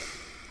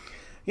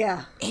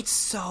 Yeah.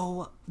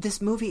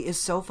 This movie is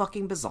so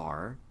fucking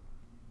bizarre.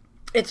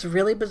 It's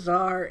really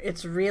bizarre.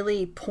 It's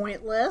really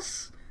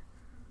pointless.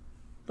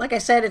 Like I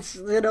said, it's,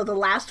 the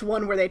last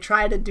one where they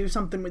try to do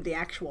something with the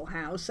actual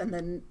house, and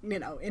then,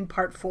 in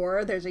part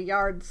 4, there's a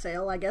yard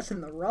sale, I guess,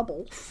 in the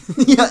rubble.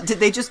 Yeah, did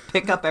they just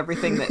pick up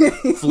everything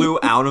that flew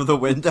out of the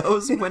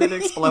windows when it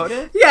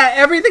exploded? Yeah,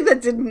 everything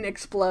that didn't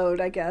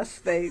explode, I guess,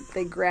 they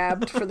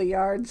grabbed for the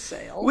yard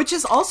sale. Which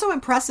is also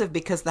impressive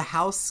because the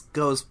house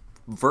goes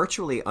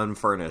virtually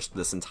unfurnished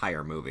this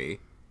entire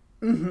movie.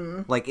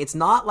 Mm-hmm. Like, it's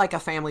not like a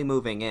family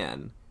moving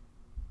in.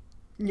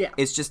 Yeah.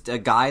 It's just a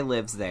guy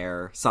lives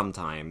there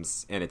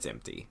sometimes, and it's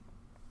empty.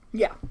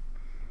 Yeah.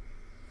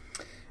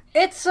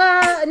 It's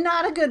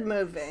not a good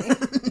movie.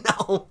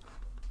 No.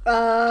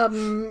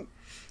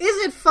 Is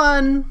it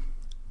fun?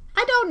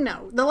 I don't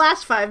know. The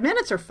last 5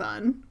 minutes are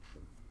fun.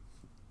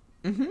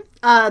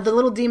 Mm-hmm. The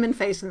little demon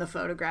face in the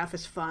photograph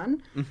is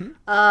fun.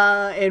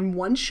 Mm-hmm. In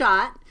one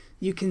shot,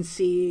 you can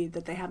see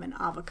that they have an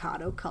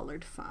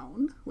avocado-colored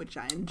phone, which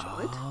I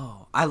enjoyed.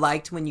 Oh, I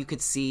liked when you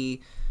could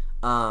see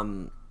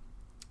Lori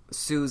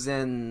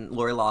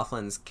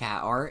Laughlin's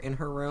cat art in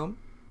her room.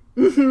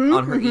 Mm-hmm,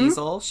 on her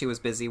easel. She was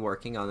busy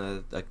working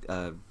on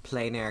a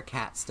plein air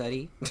cat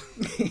study.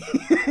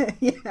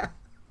 Yeah.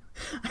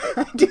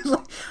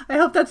 I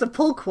hope that's a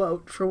pull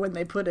quote for when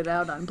they put it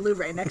out on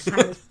Blu-ray next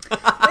time.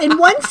 In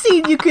one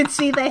scene, you could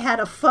see they had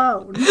a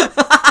phone.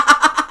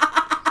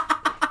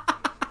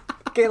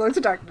 Gaylords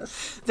of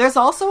Darkness. There's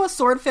also a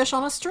swordfish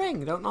on a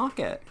string. Don't knock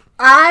it.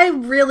 I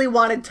really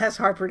wanted Tess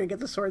Harper to get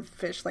the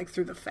swordfish, like,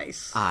 through the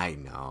face. I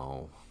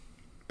know.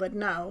 But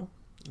no.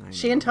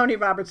 She and Tony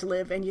Roberts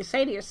live, and you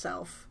say to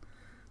yourself,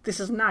 this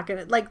is not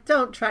going to... Like,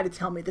 don't try to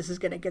tell me this is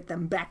going to get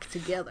them back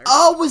together.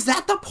 Oh, was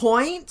that the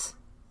point?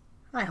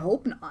 I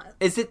hope not.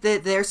 Is it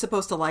that they're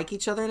supposed to like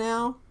each other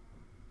now?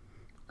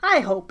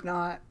 I hope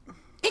not.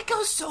 It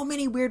goes so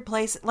many weird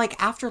places.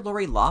 Like, after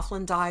Lori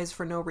Loughlin dies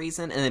for no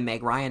reason, and then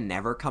Meg Ryan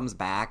never comes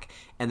back,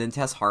 and then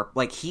Tess Harper...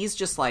 Like, he's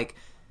just like...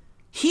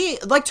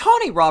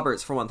 Tony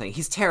Roberts, for one thing,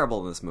 he's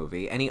terrible in this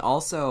movie, and he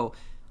also...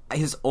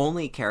 His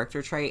only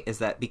character trait is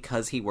that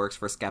because he works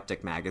for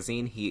Skeptic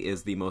Magazine, he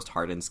is the most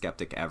hardened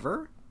skeptic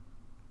ever.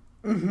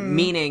 Mm-hmm.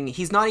 Meaning,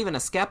 he's not even a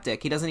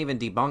skeptic. He doesn't even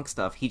debunk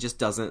stuff. He just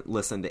doesn't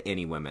listen to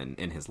any women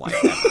in his life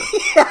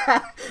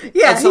ever.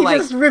 Yeah, so, he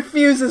just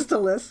refuses to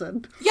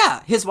listen.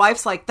 Yeah, his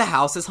wife's like, the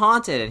house is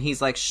haunted. And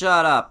he's like,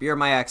 shut up, you're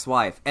my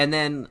ex-wife. And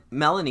then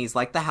Melanie's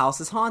like, the house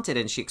is haunted.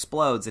 And she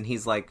explodes. And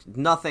he's like,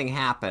 nothing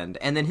happened.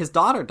 And then his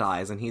daughter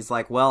dies. And he's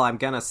like, well, I'm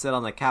gonna sit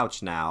on the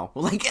couch now.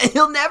 Like,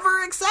 he'll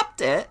never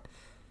accept it.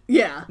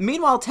 Yeah.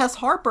 Meanwhile, Tess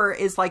Harper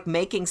is like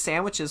making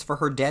sandwiches for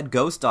her dead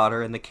ghost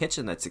daughter in the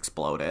kitchen that's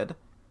exploded.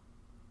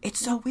 It's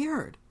so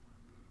weird.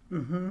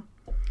 Mm-hmm.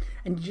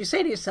 And did you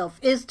say to yourself,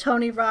 is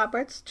Tony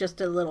Roberts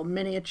just a little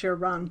miniature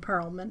Ron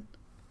Perlman?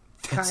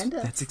 Kind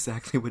of. That's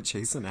exactly what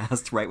Jason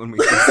asked right when we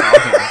first saw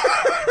him.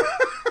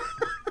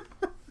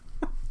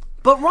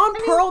 But Ron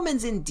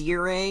Perlman's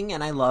endearing,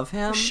 and I love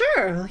him.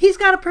 Sure. He's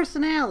got a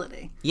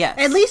personality. Yes.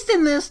 At least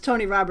in this,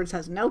 Tony Roberts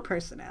has no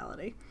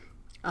personality.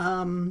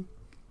 Not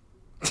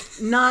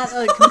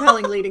a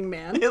compelling leading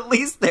man. At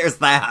least there's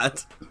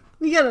that.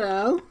 You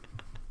know.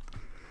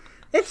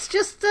 It's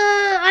just,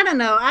 I don't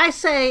know. I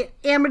say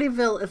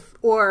Amityville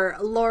or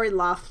Lori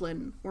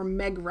Loughlin or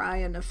Meg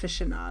Ryan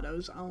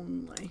aficionados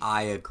only.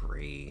 I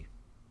agree.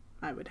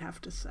 I would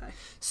have to say.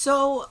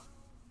 So,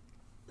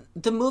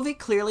 the movie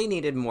clearly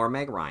needed more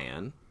Meg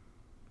Ryan.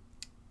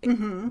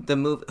 Mm-hmm. The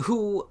movie,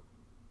 who...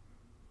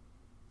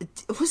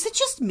 Was it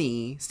just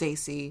me,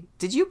 Stacey?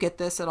 Did you get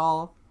this at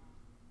all?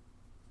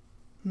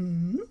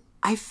 Hmm?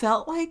 I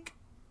felt like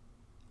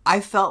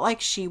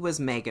she was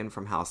Megan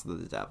from House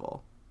of the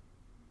Devil.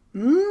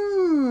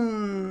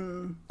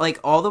 Like,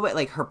 all the way,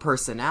 like, her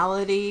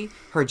personality,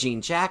 her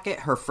jean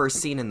jacket, her first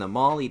scene in the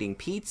mall eating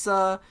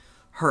pizza,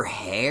 her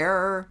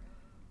hair.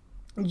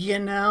 You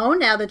know,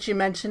 now that you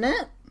mention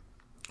it.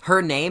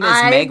 Her name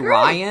is Meg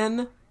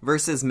Ryan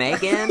versus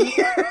Megan.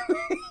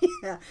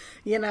 Yeah,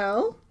 you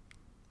know,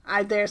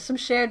 there's some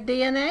shared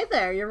DNA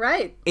there, you're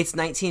right. It's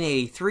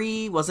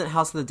 1983, wasn't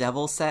House of the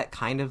Devil set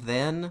kind of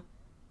then?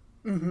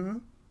 Mm-hmm.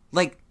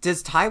 Like,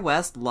 does Ty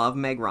West love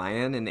Meg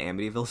Ryan in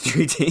Amityville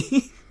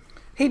 3D?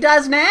 He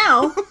does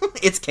now.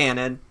 It's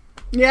canon.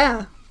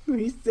 Yeah,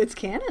 it's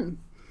canon.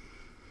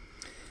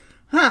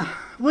 Huh.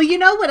 Well, you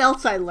know what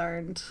else I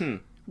learned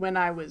when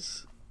I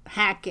was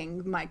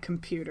hacking my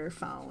computer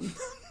phone?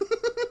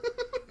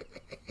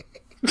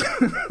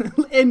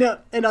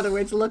 In other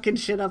words, looking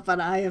shit up on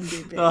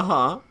IMDb.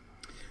 Uh-huh.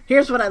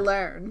 Here's what I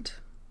learned.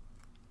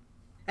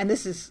 And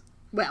this is,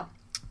 well,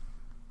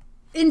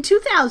 in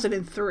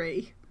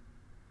 2003,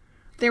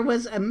 there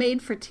was a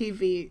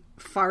made-for-TV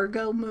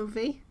Fargo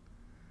movie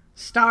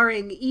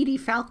starring Edie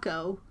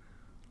Falco,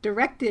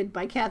 directed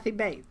by Kathy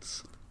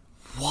Bates.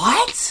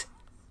 What?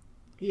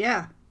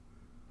 Yeah.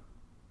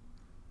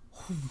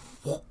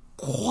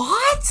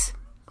 What?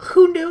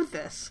 Who knew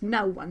this?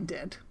 No one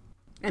did.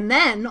 And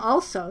then,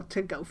 also,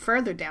 to go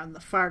further down the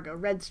Fargo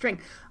red string,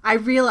 I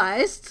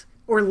realized,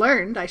 or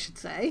learned, I should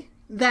say,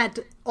 that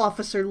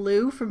Officer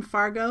Lou from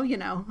Fargo, you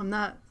know, I'm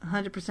not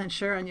 100%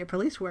 sure on your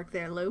police work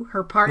there, Lou,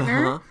 her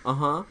partner,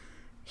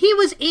 he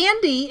was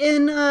Andy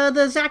in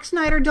the Zack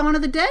Snyder Dawn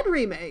of the Dead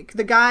remake.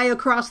 The guy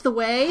across the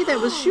way that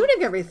was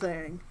shooting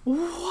everything.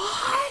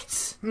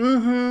 What?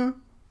 Mm-hmm.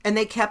 And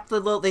they kept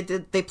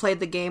they played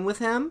the game with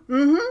him?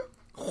 Mm-hmm.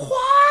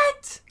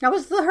 What? That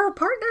was her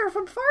partner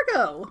from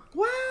Fargo.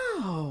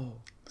 Wow.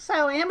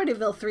 So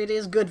Amityville 3D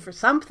is good for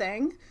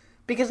something,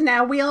 because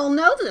now we all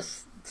know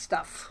this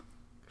stuff.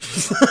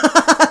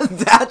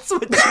 That's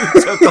what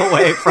you took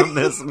away from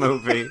this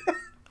movie.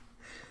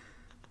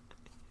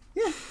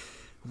 Yeah.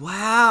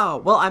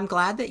 Wow. Well, I'm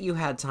glad that you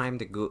had time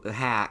to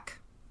hack.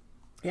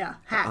 Yeah,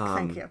 hack,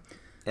 thank you.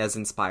 As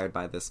inspired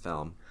by this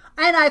film.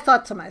 And I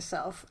thought to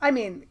myself, I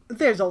mean,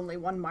 there's only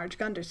one Marge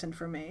Gunderson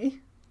for me.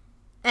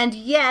 And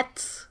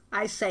yet,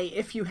 I say,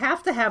 if you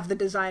have to have the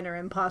designer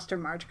imposter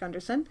Marge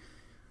Gunderson,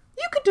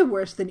 you could do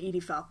worse than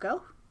Edie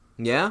Falco.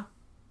 Yeah.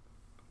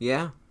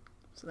 Yeah.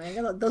 So there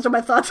you go. Those are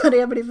my thoughts on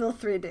Amityville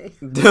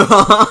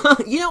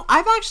 3D. You know,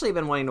 I've actually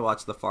been wanting to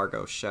watch the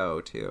Fargo show,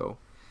 too.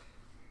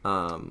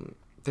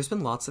 There's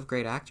been lots of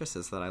great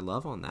actresses that I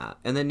love on that.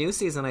 And the new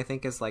season, I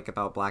think, is like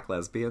about black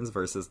lesbians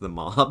versus the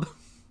mob.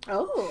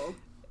 Oh.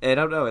 I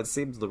don't know. It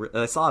seems...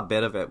 I saw a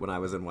bit of it when I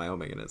was in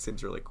Wyoming, and it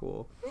seems really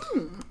cool.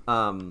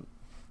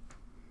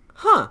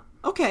 Huh.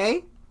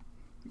 Okay.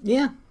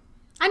 Yeah.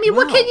 I mean,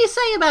 what can you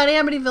say about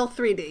Amityville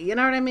 3D? You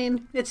know what I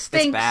mean? It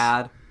stinks. It's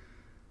bad.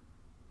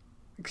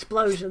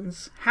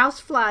 Explosions.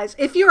 Houseflies.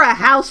 If you're a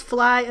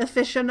housefly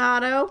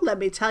aficionado, let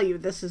me tell you,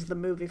 this is the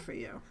movie for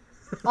you.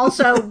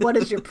 Also, what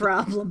is your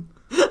problem?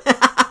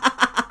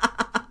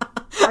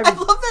 I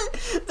love that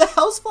the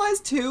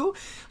houseflies too.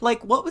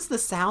 Like, what was the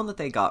sound that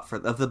they got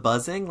of the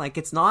buzzing? Like,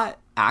 it's not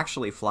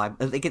actually fly.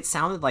 Like, it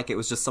sounded like it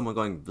was just someone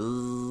going,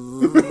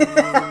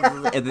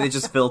 and they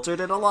just filtered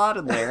it a lot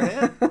and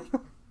layered it.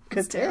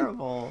 It's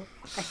terrible.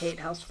 I hate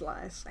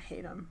houseflies. I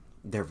hate them.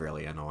 They're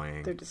really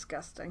annoying. They're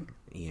disgusting.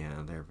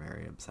 Yeah, they're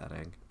very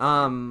upsetting.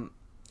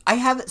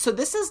 So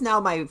this is now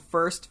my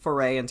first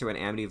foray into an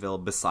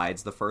Amityville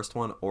besides the first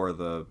one or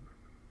the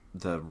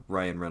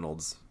Ryan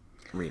Reynolds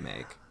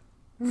remake.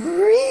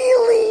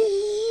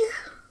 Really?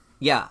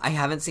 Yeah, I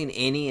haven't seen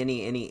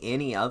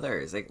any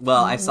others. Like,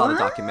 well, I saw the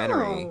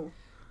documentary,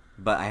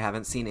 but I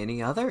haven't seen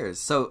any others.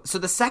 So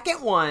the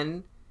second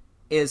one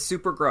is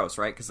super gross,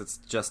 right? Because it's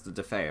just the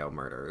DeFeo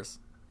murders.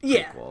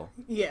 Yeah. Prequel.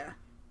 Yeah.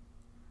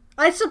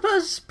 I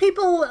suppose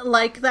people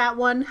like that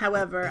one.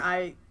 However,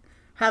 I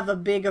have a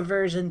big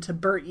aversion to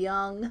Burt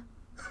Young.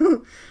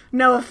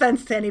 No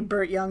offense to any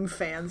Burt Young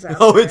fans out there.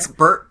 Oh, it's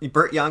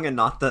Burt Young and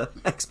not the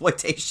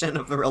exploitation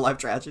of the real life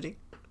tragedy.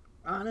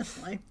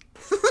 Honestly.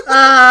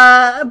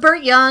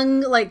 Burt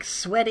Young, like,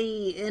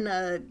 sweaty in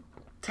a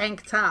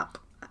tank top.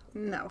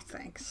 No,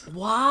 thanks.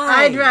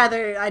 Why? I'd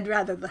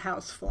rather the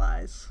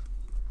houseflies.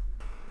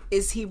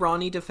 Is he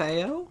Ronnie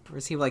DeFeo? Or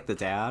is he, like, the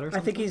dad or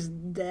something? I think he's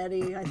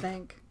daddy, I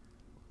think.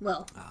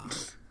 Well.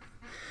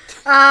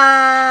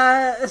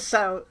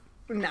 So,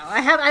 no,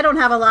 I don't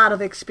have a lot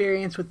of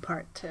experience with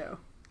part 2.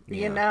 Yeah.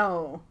 You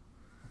know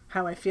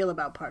how I feel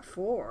about part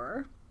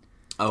 4.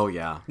 Oh,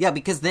 yeah. Yeah,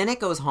 because then it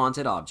goes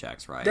haunted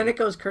objects, right? Then it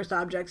goes cursed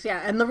objects,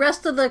 yeah. And the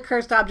rest of the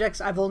cursed objects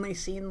I've only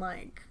seen,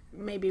 like,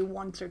 maybe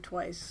once or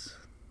twice.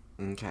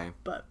 Okay.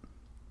 But,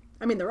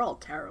 I mean, they're all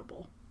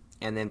terrible.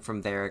 And then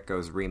from there it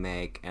goes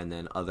remake, and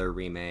then other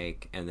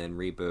remake, and then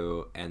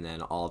reboot, and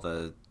then all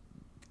the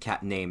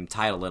name,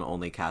 title, and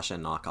only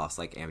cash-in knockoffs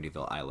like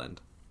Amityville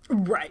Island.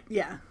 Right,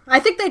 yeah.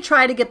 I think they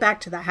try to get back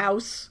to the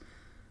house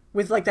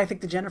with, like, I think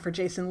the Jennifer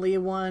Jason Leigh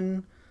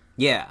one.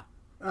 Yeah.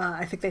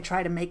 I think they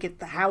try to make it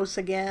the house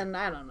again.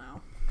 I don't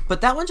know. But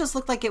that one just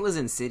looked like it was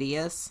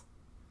Insidious.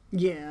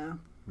 Yeah.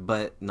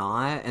 But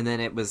not. And then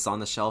it was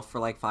on the shelf for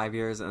like 5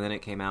 years, and then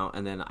it came out,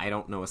 and then I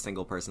don't know a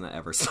single person that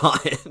ever saw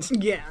it.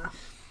 Yeah.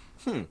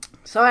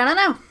 So I don't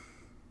know.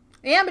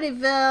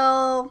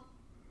 Amityville.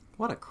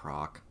 What a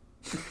crock.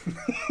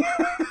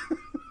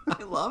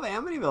 I love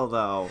Amityville,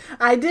 though.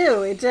 I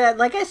do. It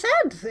like I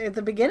said at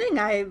the beginning,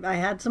 I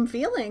had some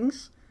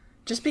feelings.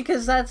 Just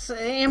because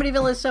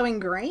Amityville is so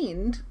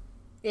ingrained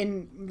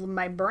in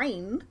my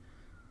brain,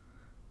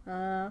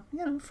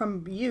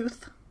 from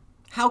youth.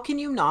 How can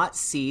you not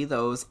see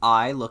those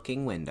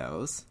eye-looking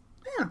windows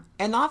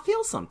and not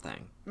feel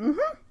something?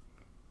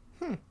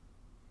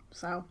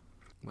 So.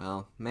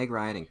 Well, Meg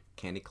Ryan and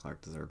Candy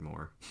Clark deserve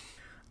more.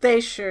 They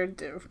sure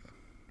do.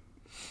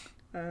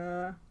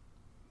 There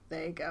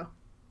you go.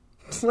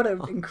 What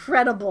an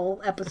incredible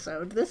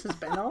episode this has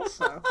been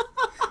also.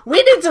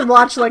 We need to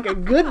watch like a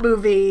good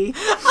movie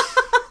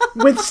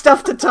with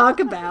stuff to talk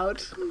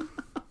about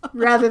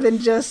rather than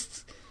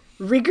just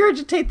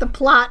regurgitate the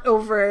plot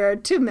over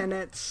 2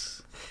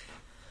 minutes.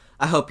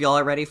 I hope y'all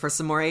are ready for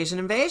some more Asian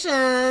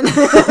invasion.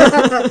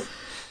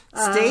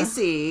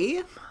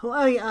 Stacy.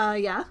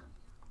 Yeah.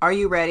 Are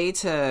you ready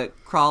to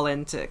crawl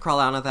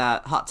out of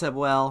that hot tub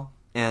well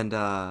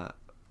and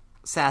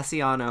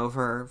sassy on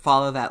over,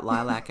 follow that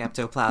lilac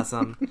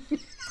ectoplasm,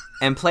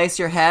 and place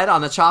your head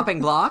on the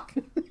chopping block?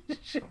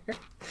 Sure.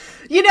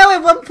 You know,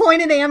 at one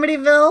point in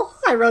Amityville,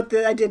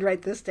 I did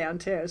write this down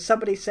too.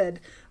 Somebody said,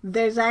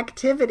 "There's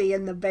activity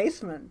in the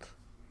basement."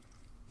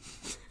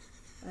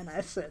 And I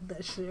said,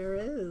 "There sure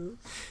is."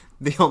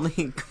 The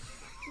only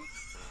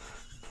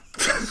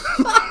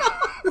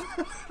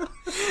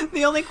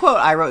The only quote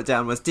I wrote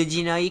down was, "Did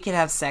you know you could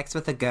have sex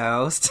with a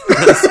ghost?"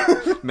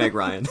 Meg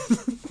Ryan.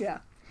 Yeah.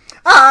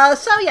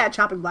 So yeah,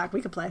 chopping block.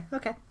 We could play.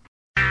 Okay.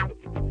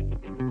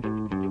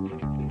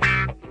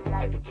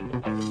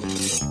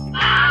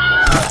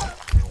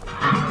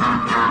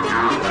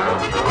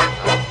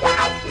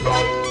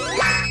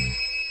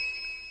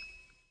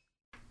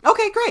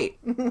 Okay, great.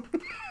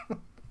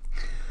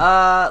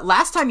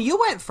 Last time you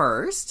went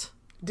first.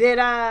 Did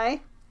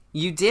I?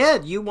 You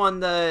did. You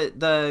won the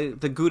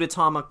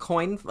Gudetama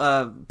coin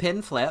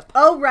pin flip.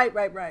 Oh,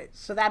 right.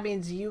 So that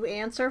means you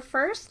answer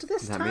first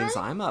this time? That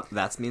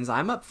means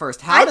I'm up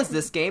first. How does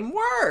this game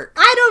work?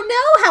 I don't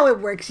know how it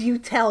works. You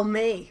tell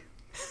me.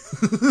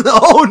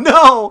 Oh,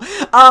 no.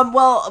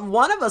 Well,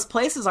 one of us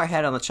places our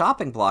head on the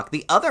chopping block.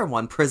 The other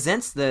one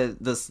presents the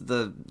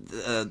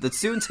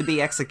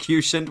soon-to-be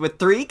executioned with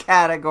 3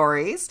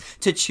 categories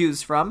to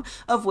choose from,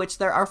 of which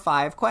there are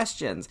 5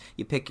 questions.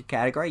 You pick your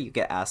category, you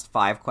get asked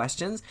 5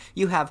 questions.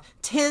 You have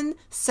 10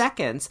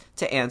 seconds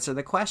to answer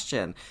the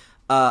question.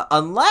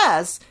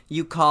 Unless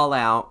you call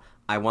out,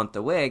 "I want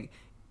the wig,"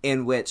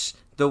 in which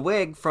the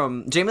wig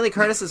from Jamie Lee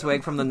Curtis's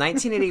wig from the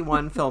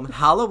 1981 film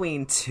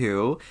Halloween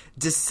 2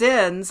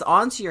 descends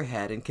onto your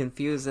head and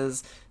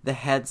confuses the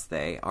heads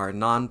they are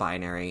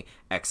non-binary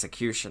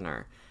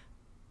executioner.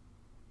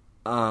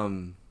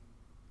 It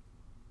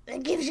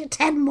gives you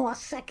 10 more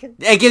seconds.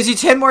 It gives you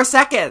 10 more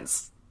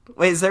seconds.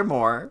 Wait, is there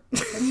more?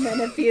 And then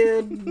if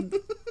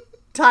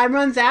time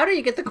runs out or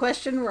you get the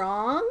question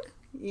wrong,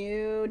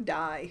 you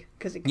die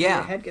because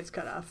your head gets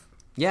cut off.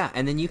 Yeah,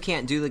 and then you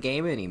can't do the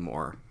game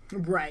anymore.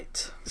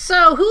 Right.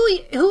 So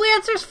who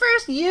answers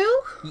first?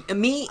 You?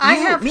 Me.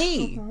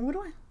 Me. What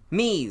do I?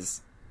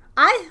 Me's.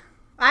 I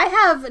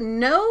have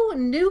no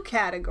new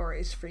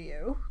categories for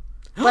you,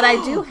 but I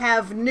do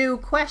have new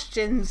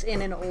questions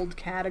in an old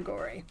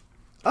category.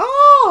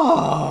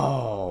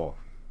 Oh.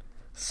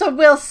 So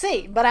we'll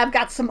see. But I've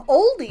got some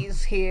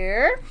oldies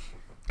here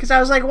because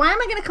I was like, why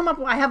am I going to come up?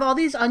 I have all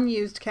these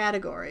unused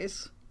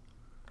categories.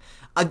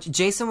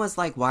 Jason was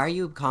like, "Why are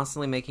you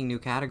constantly making new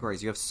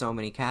categories? You have so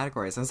many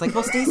categories." And I was like,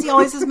 "Well, Stacey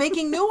always is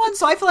making new ones,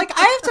 so I feel like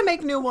I have to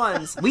make new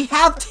ones." We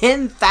have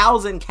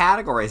 10,000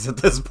 categories at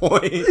this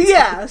point.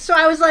 Yeah, so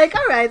I was like,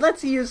 all right,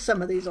 let's use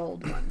some of these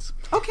old ones.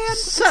 Okay, I'm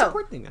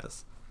supporting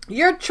this.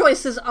 Your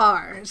choices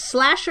are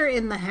Slasher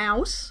in the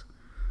House,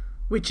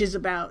 which is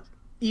about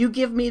you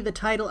give me the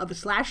title of a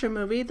slasher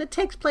movie that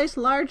takes place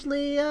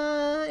largely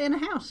in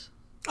a house.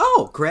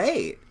 Oh,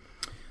 great.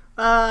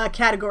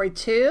 Category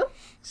 2,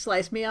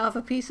 slice me off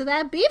a piece of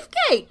that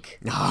beefcake.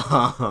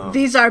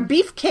 These are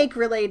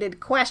beefcake-related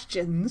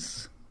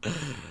questions.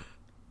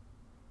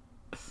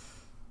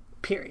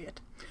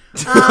 Period.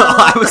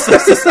 I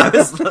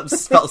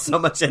felt so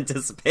much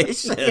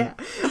anticipation. Yeah.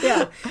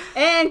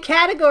 And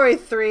category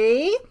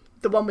 3,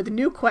 the one with the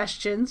new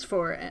questions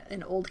for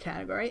an old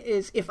category,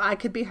 is If I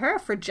Could Be Her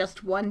for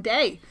Just One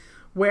Day,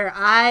 where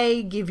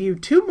I give you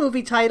 2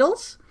 movie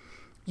titles.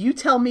 You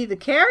tell me the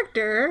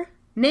character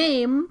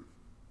name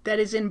that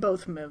is in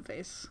both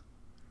movies.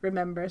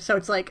 Remember? So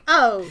it's like,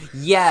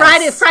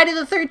 yes. Friday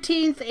the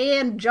 13th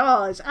and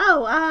Jaws.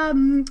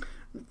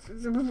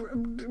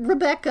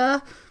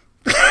 Rebecca.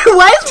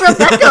 Why is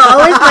Rebecca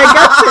always my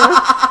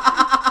go-to?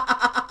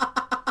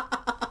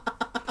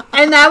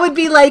 And that would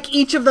be like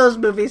each of those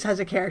movies has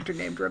a character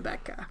named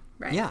Rebecca,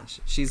 right? Yeah,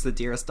 she's the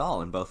dearest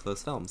doll in both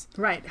those films.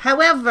 Right.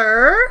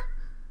 However,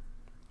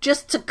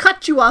 just to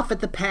cut you off at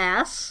the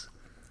pass,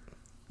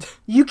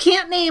 you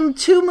can't name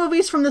 2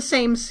 movies from the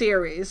same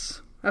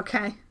series,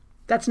 okay?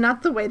 That's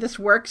not the way this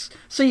works.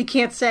 So you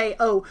can't say,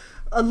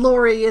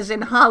 Laurie is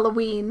in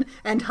Halloween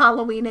and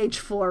Halloween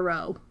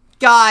H4O.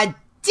 God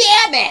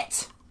damn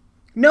it!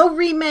 No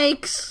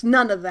remakes,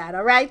 none of that,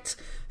 all right?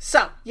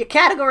 So, your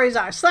categories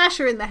are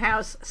Slasher in the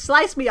House,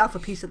 Slice Me Off a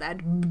Piece of That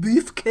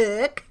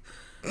Beefcake,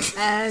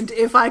 and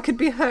If I Could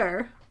Be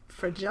Her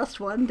for Just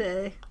One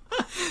Day.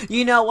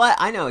 You know what?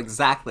 I know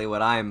exactly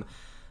what I'm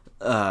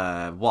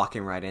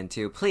walking right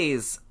into.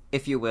 Please,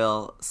 if you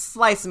will,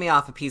 slice me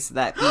off a piece of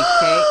that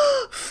beefcake.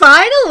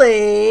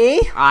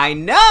 Finally! I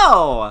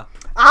know!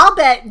 I'll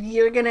bet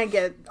you're gonna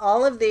get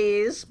all of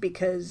these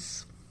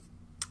because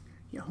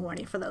you're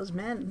horny for those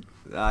men.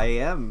 I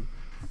am.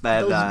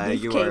 But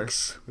Those you were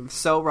beefcakes.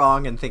 so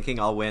wrong in thinking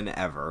I'll win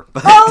ever.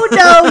 But Oh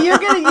no,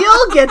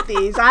 you'll get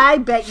these. I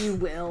bet you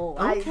will.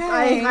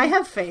 Okay. I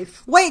have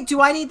faith. wait,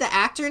 do I need the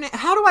actor name?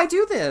 How do I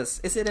do this?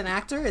 Is it an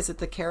actor? Is it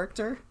the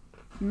character?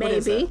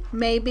 is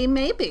Maybe,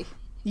 maybe.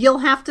 You'll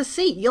have to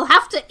see. You'll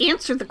have to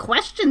answer the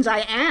questions I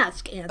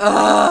ask, Anthony.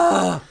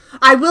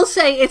 I will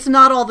say it's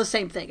not all the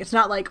same thing. It's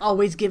not like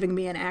always giving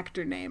me an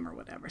actor name or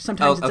whatever.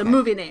 Sometimes it's a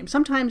movie name.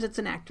 Sometimes it's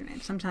an actor name.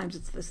 Sometimes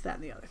it's this, that,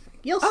 and the other thing.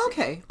 You'll see.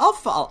 Okay, I'll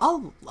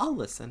follow. I'll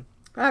listen.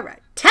 All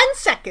right. 10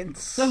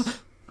 seconds.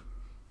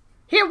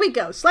 Here we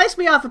go. Slice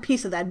me off a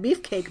piece of that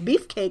beefcake.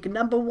 Beefcake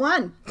number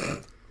 1.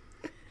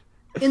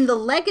 In The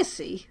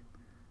Legacy,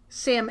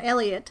 Sam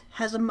Elliott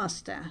has a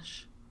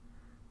mustache.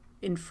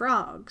 In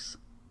Frogs,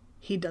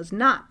 he does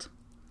not.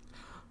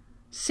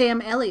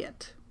 Sam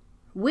Elliott,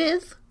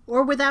 with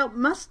or without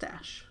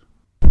mustache?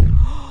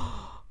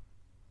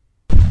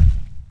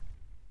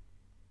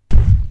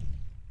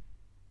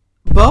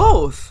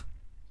 Both.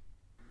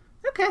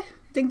 Okay.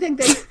 Ding, ding,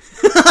 ding.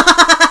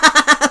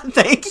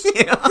 Thank you.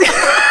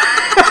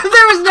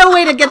 There was no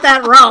way to get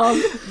that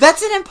wrong.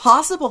 That's an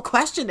impossible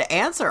question to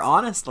answer,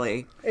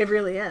 honestly. It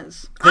really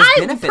is. There's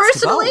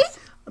benefits to both.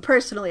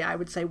 Personally, I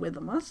would say with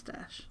a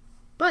mustache.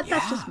 But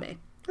that's just me.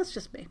 That's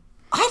just me.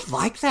 I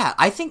like that.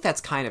 I think that's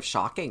kind of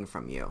shocking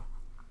from you.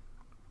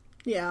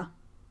 Yeah.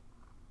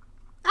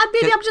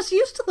 Maybe I'm just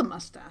used to the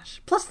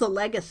mustache. Plus the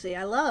legacy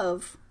I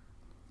love.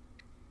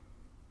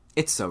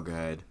 It's so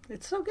good.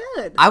 It's so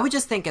good. I would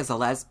just think as a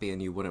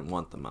lesbian you wouldn't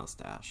want the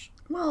mustache.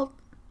 Well,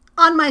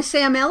 on my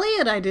Sam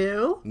Elliott I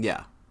do.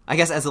 Yeah. I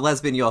guess as a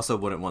lesbian you also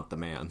wouldn't want the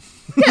man.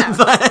 Yeah.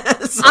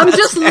 So I'm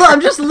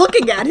just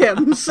looking at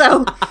him,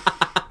 so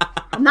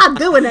I'm not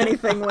doing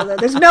anything with it.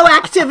 There's no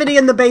activity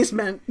in the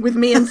basement with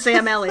me and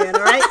Sam Elliott,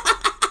 all right?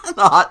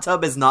 the hot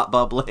tub is not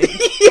bubbling.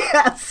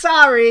 Yeah,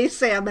 sorry,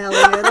 Sam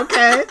Elliott,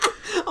 okay?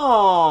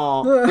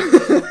 Oh.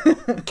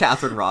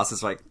 Catherine Ross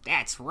is like,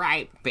 that's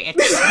right, bitch.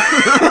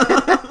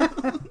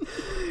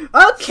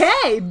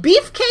 Okay,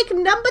 beefcake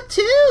number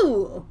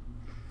 2.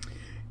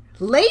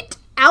 Late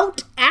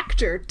out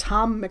actor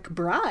Tom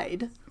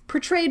McBride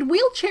portrayed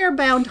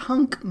wheelchair-bound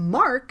hunk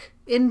Mark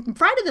in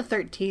Friday the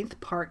 13th,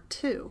 Part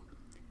 2.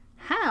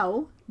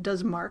 How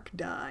does Mark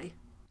die?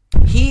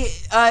 He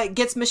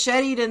gets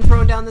macheted and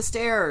thrown down the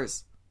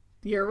stairs.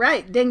 You're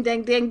right. Ding,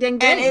 ding, ding, ding,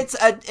 ding. And it's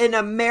an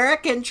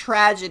American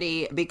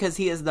tragedy because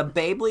he is the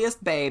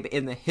babeliest babe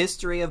in the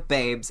history of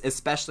babes,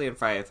 especially in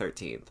Friday the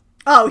 13th.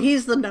 Oh,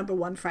 he's the number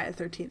 1 Friday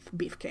the 13th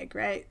beefcake,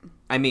 right?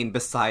 I mean,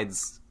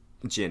 besides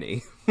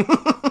Ginny.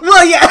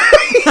 Well, yeah.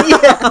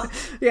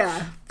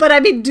 Yeah. But I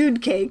mean,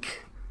 dude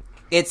cake.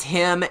 It's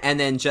him, and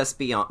then just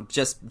beyond,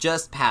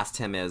 just past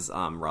him is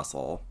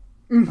Russell.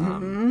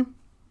 Mm-hmm.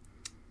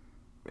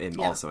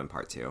 Also in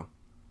Part 2.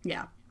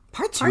 Yeah.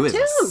 Part 2 is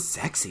a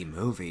sexy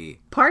movie.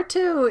 Part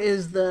 2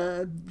 is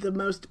the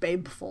most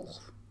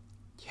babeful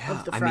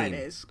of the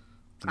Fridays.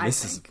 I mean,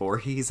 Mrs.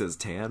 Voorhees as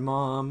Tan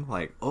Mom,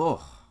 like,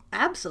 oh.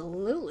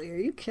 Absolutely. Are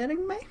you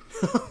kidding me?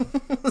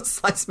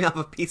 Slice me off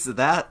a piece of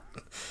that.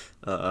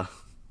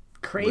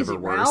 Crazy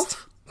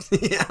Ralph.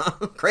 Yeah,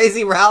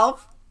 Crazy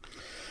Ralph.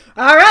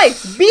 All right,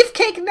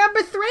 beefcake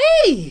number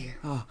 3.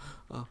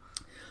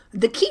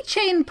 The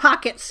keychain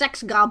pocket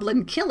sex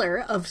goblin killer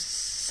of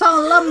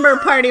Slumber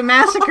Party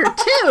Massacre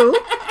 2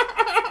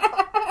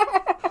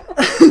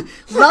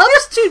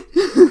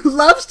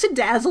 loves to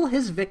dazzle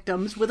his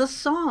victims with a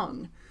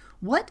song.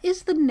 What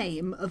is the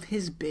name of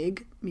his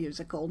big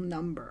musical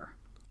number?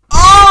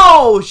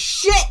 Oh,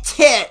 shit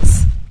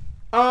tits!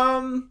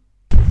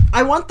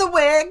 I want the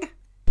wig.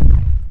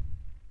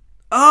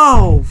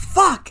 Oh,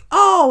 fuck.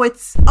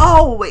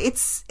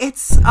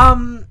 It's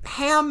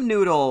ham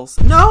noodles.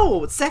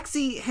 No,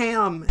 sexy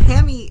ham.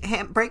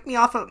 Ham, break me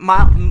off of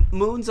my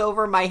moons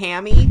over my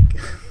hammy.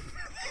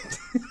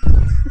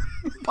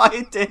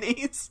 By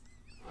Denny's.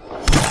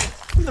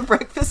 The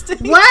breakfast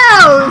Denny's.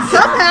 Wow,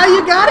 somehow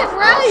you got it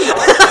right.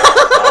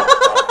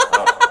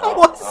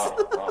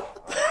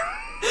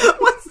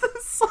 What's the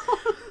song?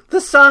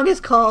 The song is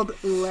called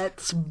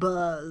Let's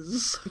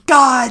Buzz.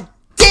 God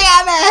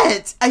damn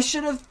it! I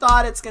should have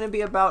thought it's going to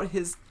be about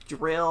his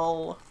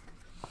drill.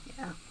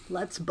 Yeah,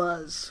 Let's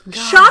Buzz. God.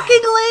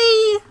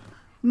 Shockingly,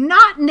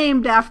 not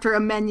named after a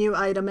menu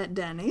item at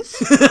Denny's.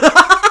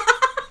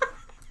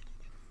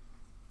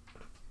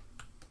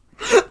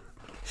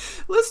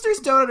 Listeners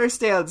don't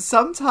understand.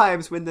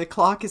 Sometimes when the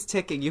clock is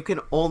ticking, you can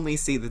only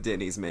see the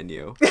Denny's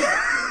menu.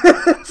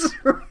 That's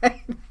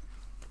right.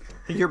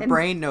 Your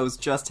brain knows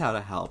just how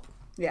to help.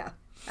 Yeah,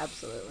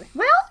 absolutely.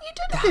 Well, you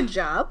did a good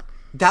job.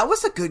 That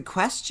was a good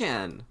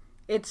question.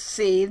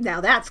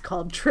 Now that's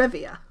called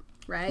trivia,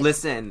 right?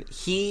 Listen,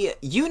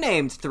 you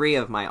named 3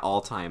 of my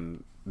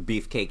all-time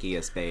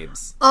beefcakiest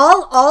babes.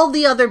 All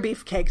the other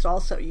beefcakes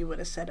also, you would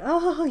have said,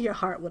 oh, your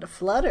heart would have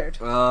fluttered.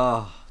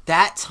 Oh,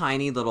 that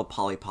tiny little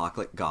Polly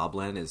Pocket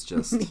goblin is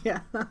just... Yeah.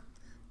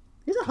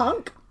 He's a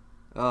hunk.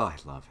 Oh, I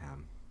love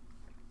him.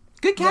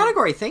 Good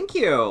category, thank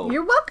you.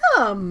 You're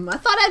welcome. I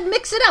thought I'd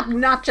mix it up,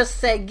 not just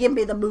say, give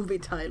me the movie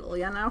title,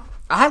 you know?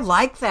 I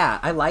like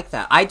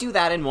that. I do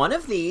that in one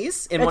of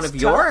these, in one of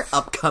your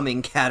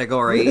upcoming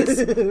categories.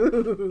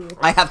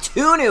 I have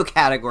 2 new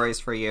categories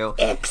for you.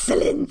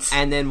 Excellent.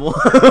 And then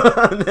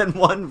one,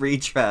 one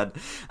retread.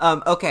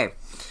 Okay.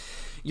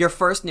 Your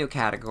first new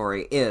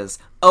category is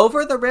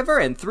Over the River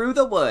and Through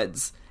the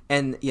Woods.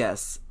 And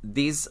yes,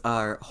 these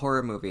are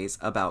horror movies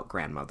about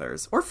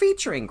grandmothers or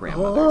featuring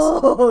grandmothers.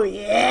 Oh,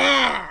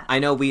 yeah. I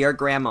know we are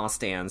grandma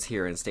stands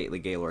here in Stately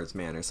Gaylord's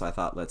Manor, so I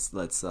thought let's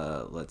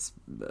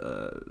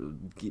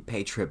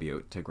pay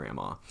tribute to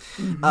grandma.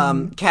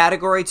 Mm-hmm.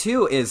 Category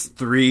 2 is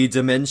 3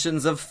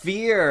 Dimensions of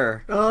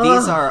Fear.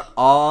 These are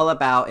all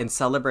about in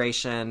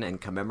celebration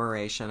and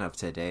commemoration of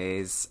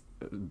today's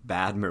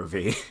bad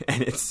movie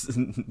and its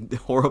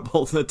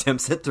horrible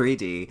attempts at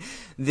 3D.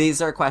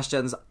 These are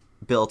questions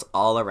built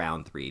all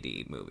around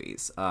 3D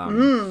movies,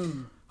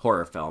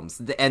 horror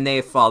films, and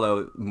they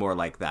follow more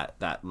like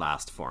that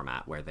last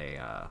format where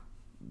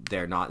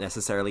they're not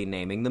necessarily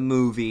naming the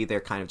movie, they're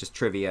kind of just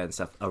trivia and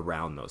stuff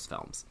around those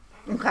films.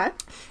 Okay.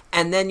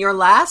 And then your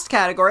last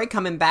category,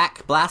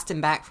 blasting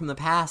back from the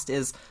past,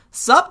 is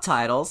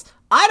subtitles.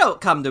 I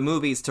don't come to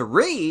movies to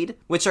read,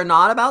 which are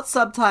not about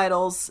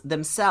subtitles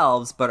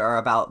themselves, but are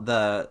about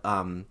the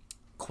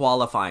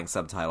qualifying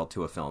subtitle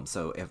to a film.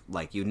 So if,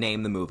 like, you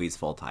name the movie's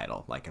full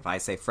title. Like, if I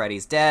say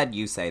Freddy's Dead,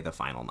 you say The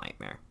Final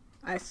Nightmare.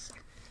 I see.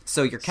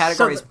 So your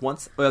categories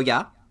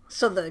yeah?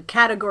 So the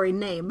category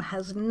name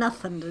has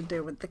nothing to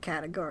do with the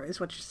category, is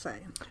what you're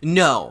saying.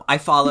 No, I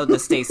followed the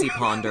Stacy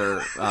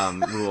Ponder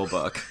rule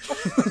book.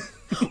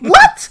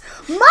 What?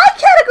 My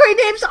category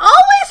names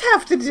always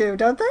have to do,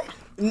 don't they?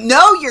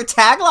 No, your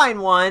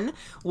tagline one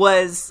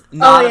was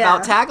not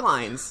about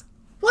taglines.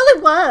 Well,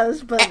 it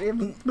was, but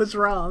it was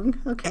wrong.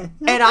 Okay.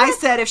 And I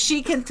said if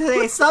she can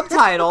say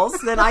subtitles,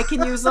 then I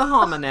can use a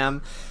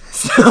homonym.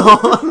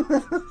 So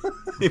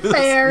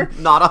fair.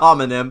 Not a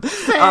homonym.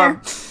 Fair.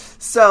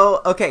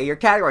 So, okay, your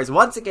categories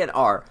once again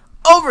are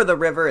Over the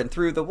River and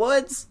Through the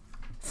Woods,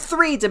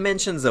 3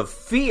 Dimensions of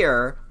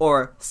Fear,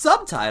 or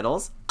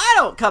subtitles. I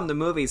don't come to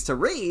movies to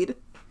read.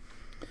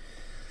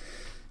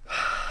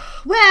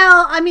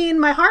 Well, I mean,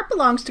 my heart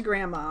belongs to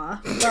Grandma,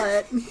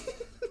 but...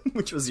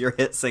 Which was your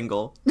hit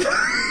single.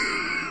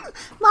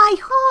 My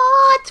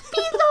heart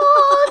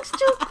belongs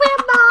to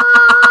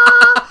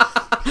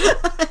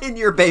Grandma. In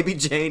your Baby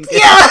Jane. Yeah.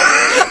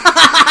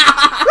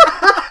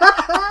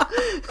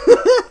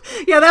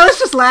 Yeah, that was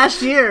just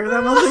last year.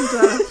 That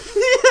wasn't...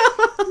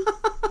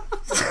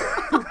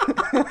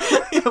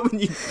 Yeah, when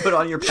you put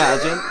on your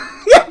pageant.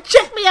 Yeah,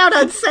 check me out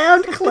on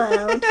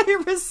SoundCloud.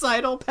 Your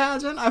recital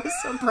pageant. I was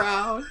so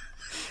proud.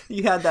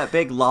 You had that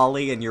big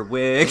lolly in your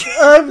wig.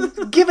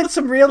 I'm giving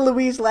some real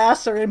Louise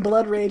Lasser and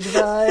Blood Rage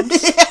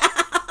vibes.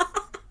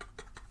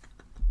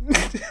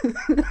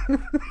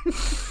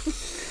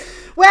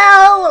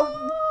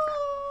 Well,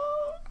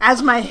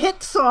 as my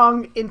hit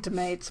song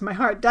intimates, my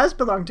heart does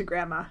belong to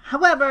Grandma.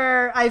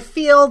 However, I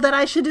feel that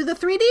I should do the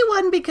 3D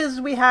one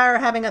because we are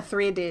having a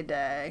 3D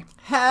day.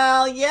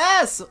 Hell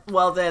yes!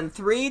 Well then,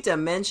 3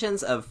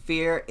 Dimensions of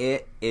Fear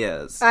it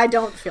is. I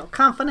don't feel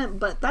confident,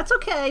 but that's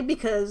okay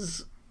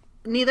because...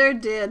 Neither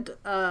did,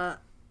 never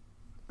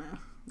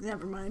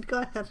mind,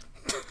 go ahead.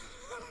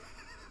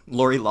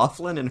 Lori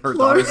Loughlin and her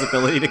daughter's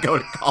ability to go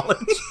to college.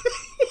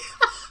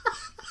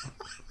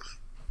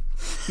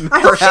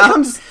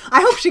 I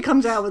hope she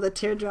comes out with a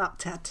teardrop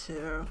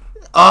tattoo.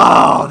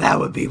 Oh, that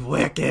would be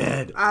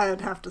wicked.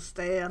 I'd have to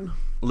stand.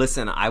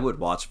 Listen, I would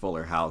watch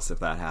Fuller House if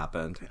that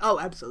happened. Oh,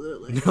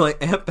 absolutely. You're like,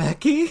 Aunt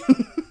Becky?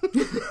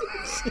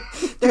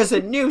 There's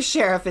a new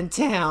sheriff in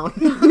town.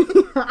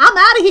 I'm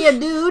out of here,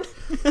 dude.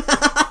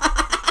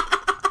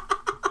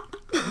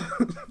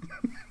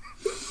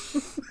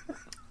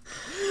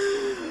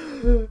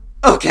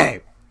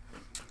 Okay.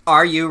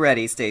 Are you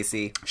ready,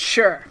 Stacy?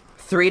 Sure.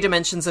 3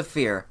 Dimensions of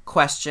Fear.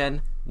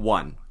 Question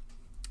 1.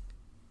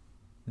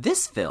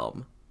 This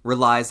film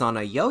relies on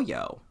a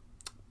yo-yo,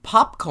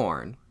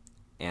 popcorn,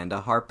 and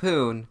a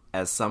harpoon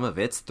as some of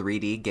its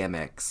 3D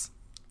gimmicks.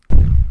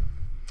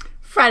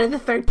 Friday the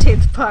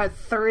 13th Part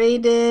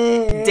 3D.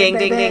 Ding, baby.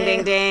 ding, ding,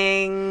 ding,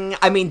 ding.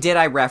 I mean, did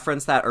I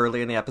reference that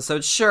earlier in the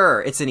episode?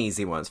 Sure, it's an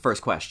easy one. It's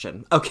first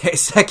question. Okay,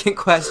 second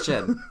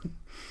question.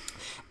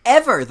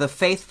 Ever the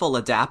faithful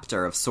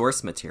adapter of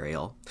source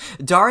material,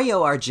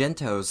 Dario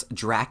Argento's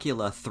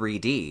Dracula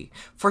 3D,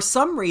 for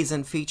some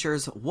reason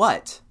features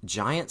what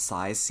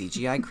giant-sized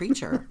CGI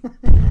creature?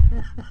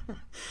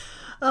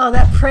 Oh,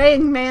 that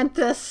praying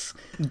mantis.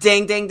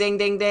 Ding, ding, ding,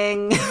 ding,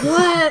 ding.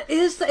 What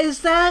is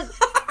that?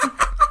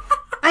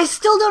 I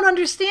still don't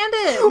understand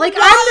it. Like,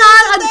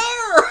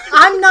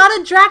 I'm not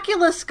a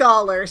Dracula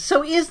scholar.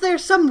 So is there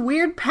some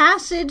weird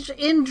passage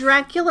in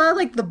Dracula,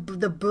 like the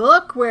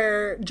book,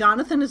 where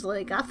Jonathan is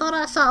like, I thought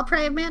I saw a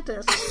praying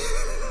mantis?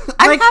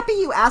 I'm happy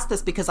you asked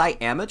this because I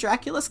am a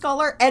Dracula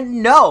scholar,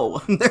 and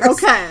no.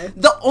 Okay.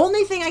 The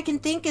only thing I can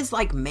think is,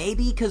 like,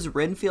 maybe because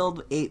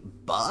Renfield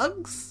ate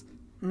bugs?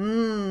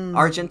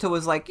 Argento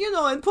was like,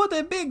 and put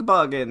a big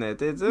bug in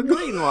it. It's a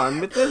green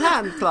one with the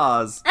hand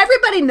claws.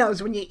 Everybody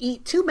knows when you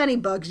eat too many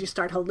bugs, you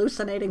start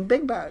hallucinating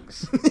big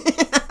bugs.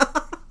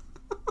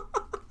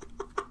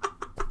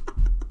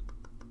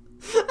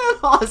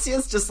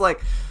 Ozzy's just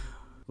like,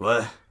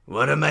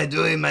 what am I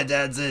doing? My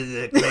dad's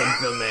a acclaimed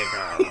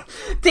filmmaker.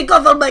 Take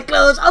off all my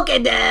clothes. Okay,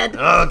 Dad.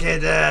 Okay,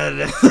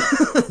 Dad.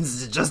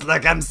 It's just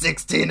like I'm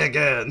 16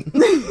 again.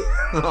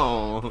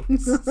 Oh,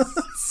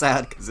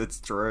 sad because it's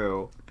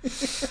true.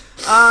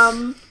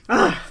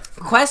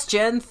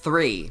 Question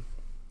 3.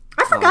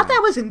 I forgot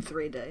that was in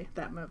 3D,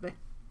 that movie.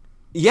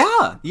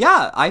 Yeah.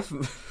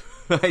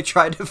 I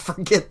tried to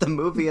forget the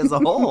movie as a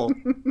whole.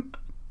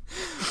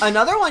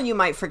 Another one you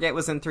might forget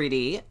was in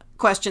 3D.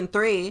 Question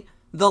 3.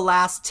 The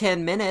last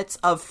 10 minutes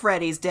of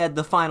Freddy's Dead: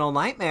 The Final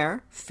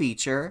Nightmare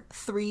feature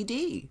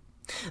 3D.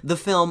 The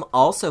film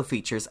also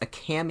features a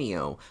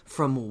cameo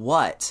from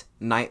what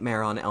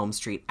Nightmare on Elm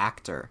Street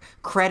actor,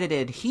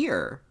 credited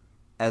here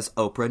as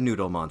Oprah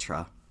Noodle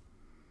Mantra?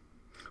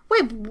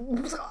 Wait,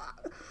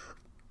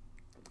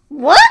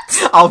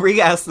 what? I'll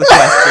re-ask the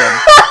question.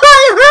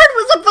 I heard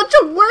was a bunch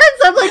of words.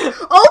 I'm like,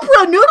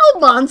 Oprah Noodle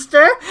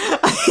Monster?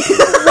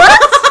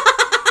 What?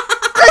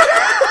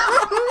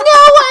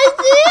 No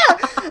idea.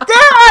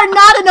 There are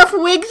not enough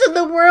wigs in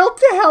the world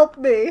to help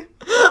me.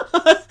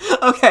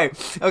 Okay.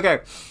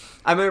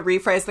 I'm going to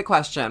rephrase the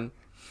question.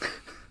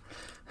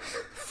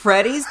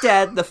 Freddy's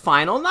Dead: The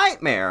Final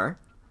Nightmare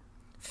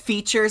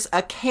features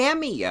a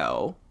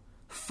cameo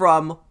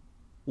from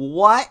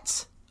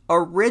what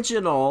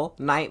original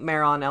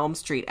Nightmare on Elm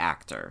Street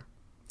actor?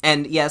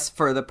 And yes,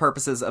 for the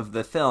purposes of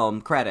the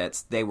film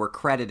credits, they were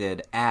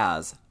credited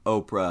as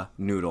Oprah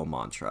Noodle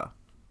Mantra.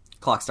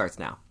 Clock starts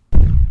now.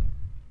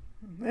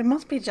 It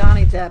must be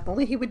Johnny Depp.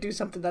 Only he would do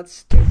something that's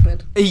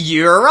stupid.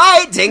 You're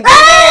right! Ding,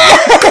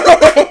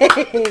 ding,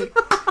 ding.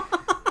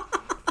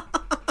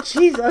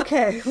 Jeez,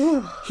 okay.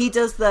 Whew. He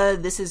does the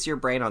 "This is your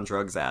brain on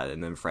drugs" ad,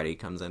 and then Freddy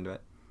comes into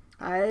it.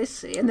 I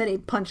see. And then he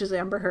punches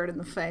Amber Heard in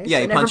the face. Yeah,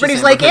 he and punches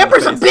everybody's Amber like, Heard in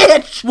Amber's the a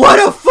bitch! What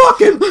a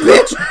fucking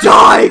bitch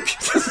dyke!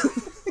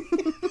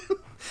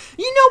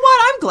 You know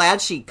what? I'm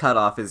glad she cut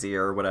off his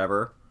ear or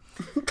whatever.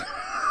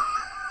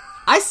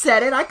 I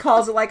said it. I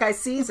calls it like I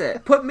sees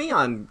it. Put me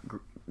on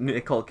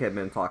Nicole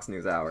Kidman, Fox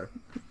News Hour.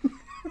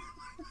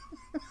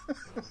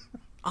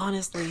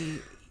 Honestly,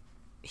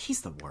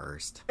 he's the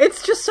worst.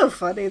 It's just so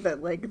funny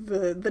that, like,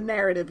 the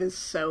narrative is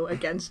so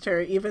against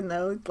her, even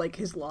though, like,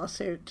 his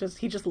lawsuit,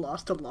 he just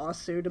lost a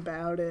lawsuit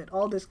about it,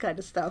 all this kind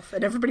of stuff,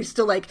 and everybody's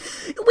still like,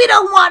 we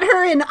don't want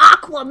her in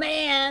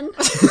Aquaman!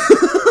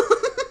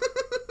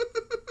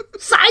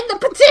 Sign the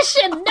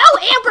petition! No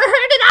Amber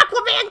Heard in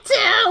Aquaman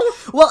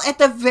 2! Well, at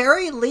the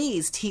very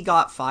least, he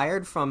got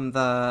fired from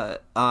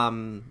the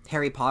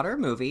Harry Potter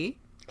movie.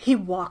 He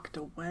walked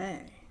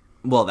away.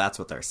 Well, that's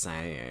what they're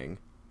saying.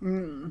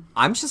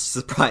 I'm just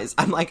surprised.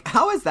 I'm like,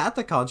 how is that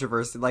the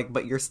controversy? Like,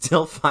 but you're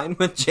still fine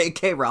with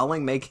J.K.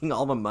 Rowling making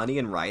all the money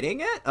and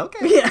writing it?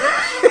 Okay. Yeah.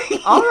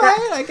 All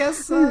right, I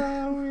guess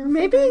we're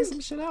Maybe figuring some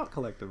shit out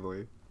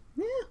collectively.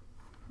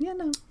 Yeah,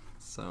 no.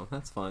 So,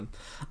 that's fun.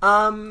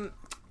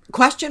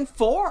 Question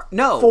 4?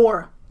 No.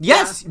 4.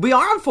 Yes, we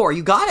are on 4.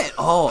 You got it.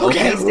 Oh,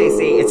 okay,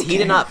 Stacey. It's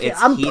heating up.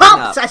 It's I'm heating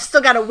pumped. up. I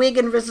still got a wig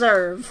in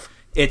reserve.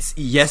 It's,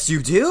 yes,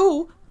 you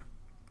do.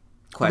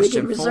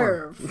 Question Wig in 4.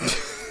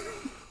 reserve.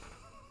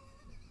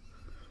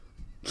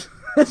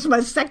 That's my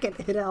second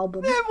hit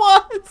album. It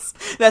was.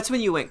 That's when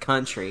you went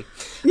country.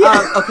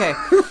 Yeah. Okay.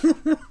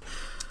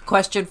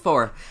 Question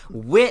 4.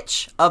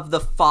 Which of the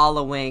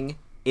following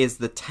is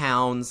the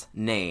town's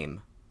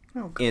name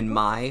in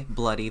My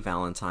Bloody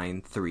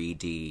Valentine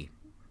 3D?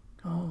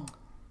 Oh.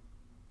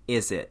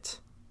 Is it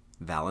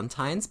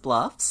Valentine's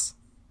Bluffs,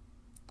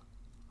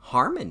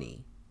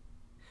 Harmony,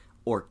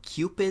 or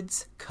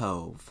Cupid's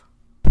Cove?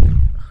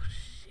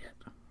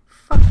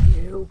 Fuck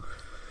you.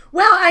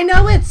 Well, I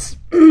know it's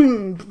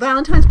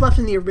Valentine's Bluff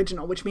in the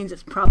original, which means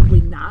it's probably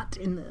not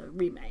in the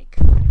remake.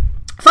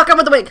 Fuck, I'm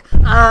with the wig.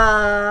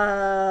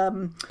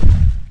 Harmony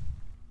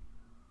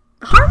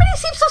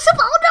seems so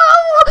simple. Oh,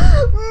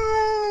 no!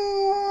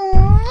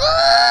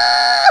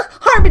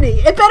 Harmony.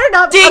 It better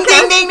not. Ding,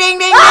 okay. ding, ding, ding,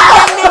 ding, ding,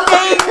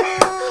 ding,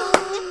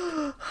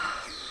 ding.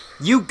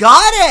 You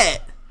got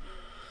it.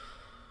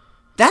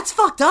 That's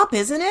fucked up,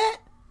 isn't it?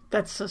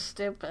 That's so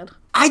stupid.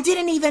 I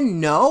didn't even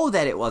know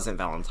that it wasn't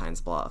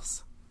Valentine's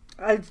Bluffs.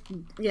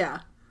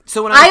 Yeah.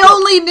 So when I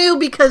only knew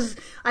because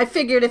I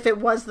figured if it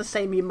was the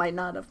same, you might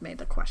not have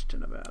made a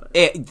question about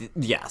it.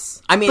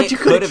 Yes. I mean, But it you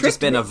could have tricked just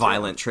been me a too.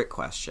 violent trick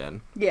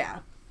question. Yeah.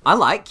 I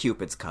like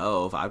Cupid's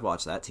Cove. I'd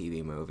watch that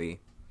TV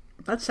movie.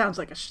 That sounds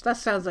like a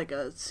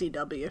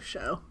CW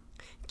show.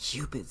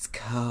 Cupid's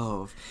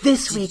Cove.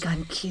 This week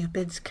on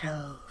Cupid's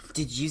Cove.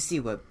 Did you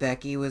see what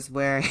Becky was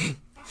wearing?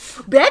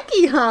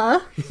 Becky, huh?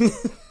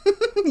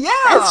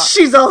 Yeah.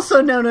 She's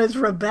also known as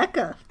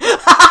Rebecca.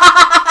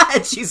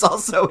 And she's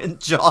also in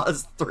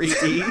Jaws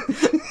 3D.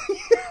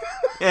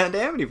 And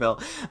Amityville.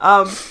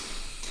 All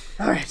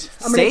right.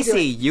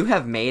 Stacey, you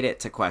have made it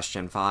to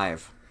question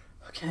 5.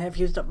 Okay, I've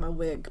used up my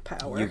wig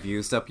power. You've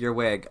used up your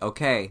wig.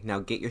 Okay, now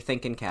get your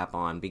thinking cap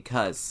on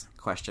because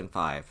question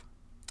 5.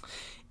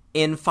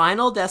 In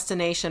Final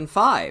Destination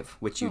 5,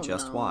 which you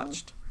just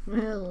watched,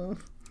 Well,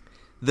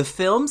 the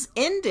film's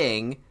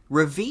ending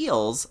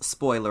reveals,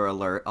 spoiler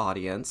alert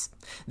audience,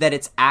 that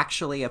it's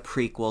actually a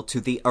prequel to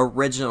the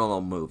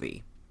original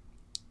movie.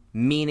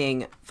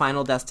 Meaning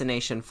Final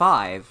Destination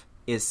 5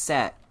 is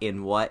set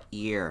in what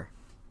year?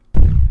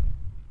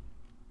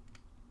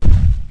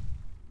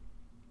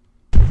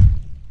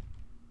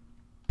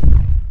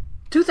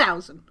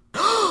 $2,000.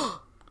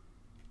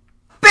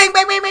 Bing,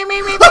 bing, bing, bing,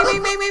 bing, bing, bing,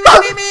 bing, bing, bing,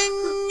 bing, bing.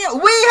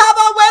 We have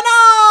a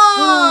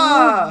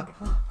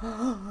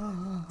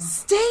winner!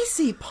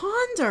 Stacy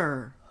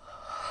Ponder.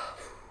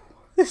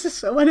 This is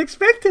so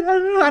unexpected.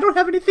 I don't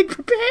have anything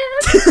prepared.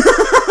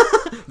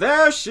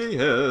 There she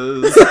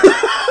is.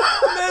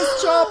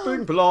 Miss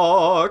Chopping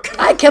Block.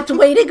 I kept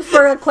waiting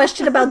for a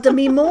question about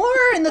Demi Moore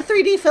in the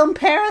 3D film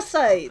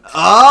Parasite.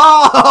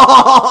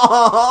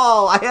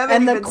 Oh, I haven't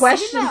And even the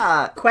seen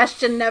that.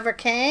 question never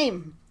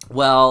came.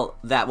 Well,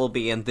 that will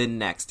be in the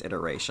next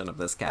iteration of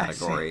this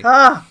category.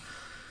 Ah,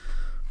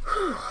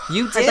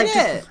 You did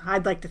it.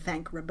 I'd like to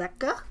thank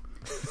Rebecca.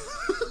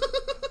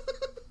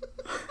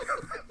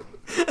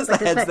 As the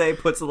heads day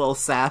puts a little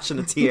sash and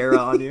a tiara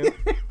on you.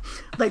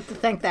 I'd like to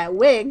thank that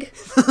wig.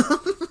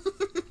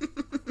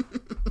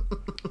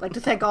 I'd like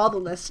to thank all the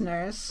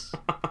listeners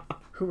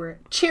who were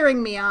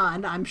cheering me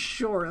on. I'm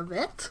sure of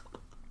it.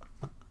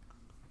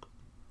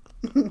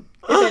 If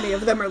any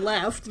of them are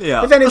left.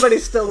 Yeah. If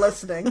anybody's still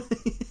listening.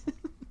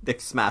 They've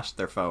smashed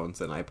their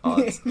phones and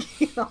iPods.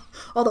 You know,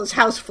 all those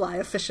housefly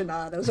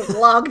aficionados have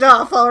logged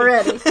off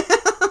already.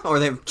 Or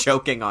they're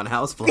choking on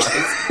houseflies.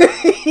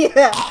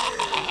 Yeah.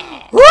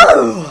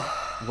 Woo!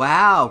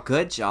 Wow,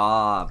 good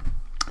job.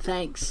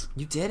 Thanks.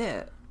 You did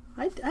it.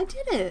 I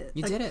did it.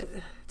 You did it.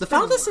 The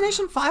Final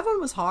Destination 5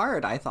 one was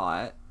hard, I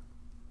thought.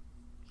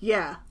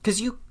 Yeah.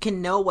 Because you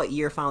can know what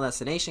year Final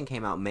Destination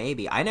came out,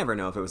 maybe. I never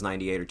know if it was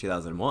 98 or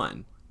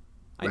 2001.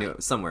 I knew it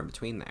was somewhere in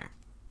between there.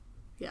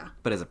 Yeah.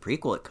 But as a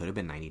prequel, it could have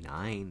been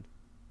 99.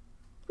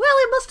 Well,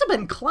 it must have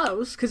been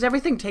close, because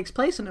everything takes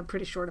place in a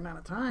pretty short amount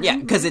of time. Yeah,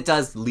 because it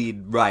does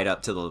lead right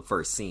up to the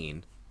first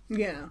scene.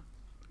 Yeah.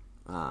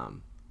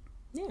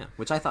 Yeah,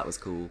 which I thought was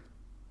cool.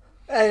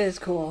 It is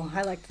cool.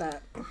 I liked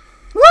that.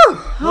 Woo!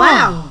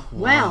 Wow.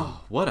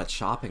 Well, What a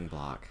chopping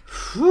block.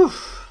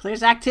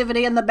 there's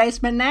activity in the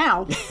basement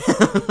now.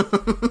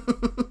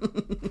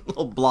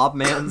 Little blob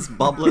man's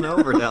bubbling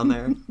over down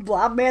there.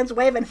 Blob Man's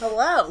waving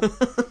hello.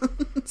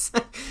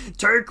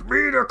 Take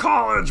me to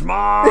college,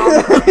 Mom!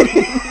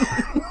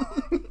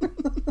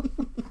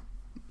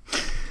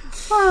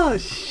 Oh,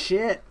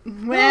 shit.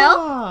 Well,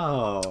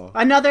 Oh.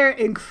 another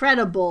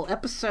incredible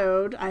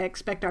episode. I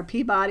expect our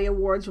Peabody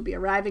Awards will be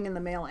arriving in the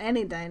mail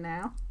any day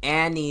now.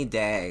 Any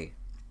day.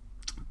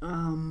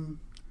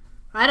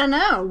 I don't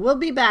know. We'll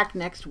be back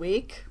next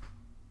week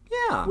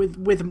Yeah.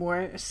 with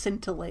more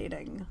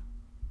scintillating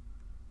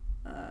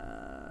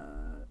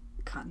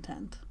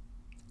content.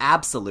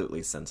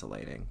 Absolutely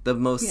scintillating. The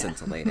most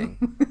scintillating.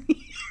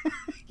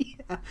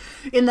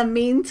 In the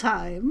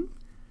meantime,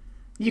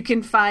 you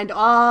can find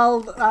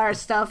all our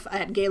stuff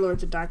at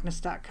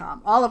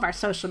gaylordsofdarkness.com. All of our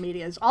social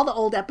medias, all the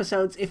old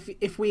episodes.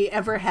 If we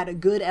ever had a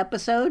good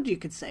episode, you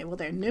could say, well,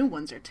 their new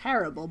ones are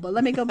terrible, but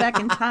let me go back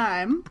in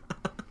time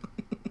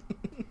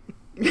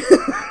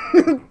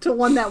to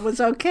one that was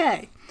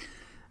okay.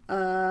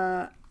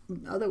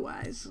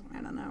 Otherwise, I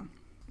don't know.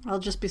 I'll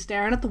just be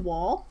staring at the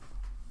wall.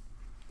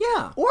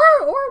 Yeah. Or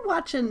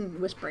watching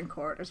Whispering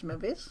Corridors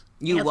movies.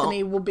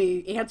 Anthony will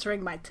be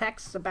answering my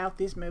texts about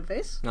these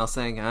movies. I'll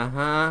saying,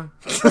 uh-huh.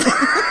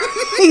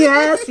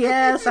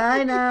 Yes,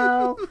 I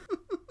know.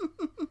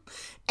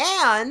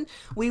 And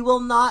we will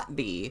not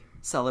be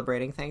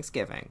celebrating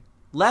Thanksgiving,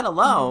 let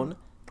alone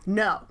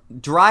No.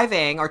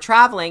 driving or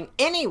traveling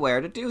anywhere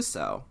to do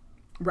so.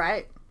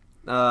 Right.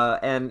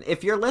 And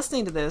if you're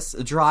listening to this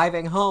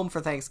driving home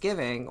for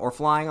Thanksgiving or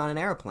flying on an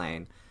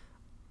airplane,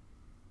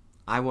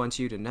 I want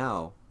you to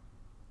know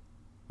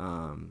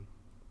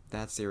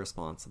that's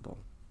irresponsible.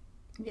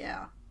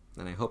 Yeah.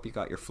 And I hope you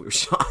got your flu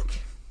shot.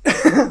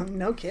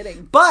 No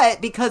kidding. But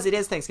because it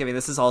is Thanksgiving,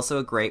 this is also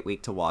a great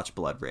week to watch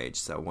Blood Rage.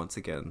 So once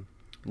again,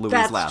 Louise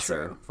That's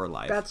Lasser true. for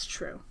life. That's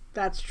true.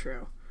 I don't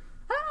know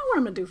what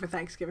I'm going to do for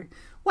Thanksgiving.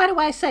 Why do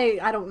I say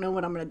I don't know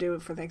what I'm going to do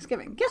for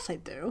Thanksgiving? Yes, I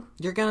do.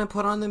 You're going to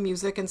put on the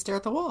music and stare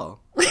at the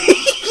wall.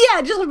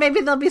 Yeah, just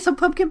maybe there'll be some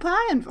pumpkin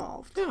pie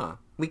involved. Yeah.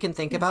 We can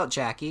think about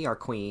Jackie, our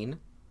queen.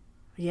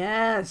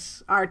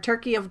 Yes. Our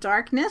Turkey of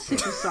Darkness.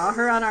 If you saw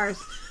her on our...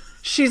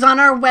 She's on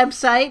our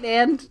website,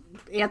 and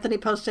Anthony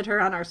posted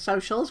her on our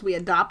socials. We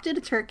adopted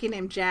a turkey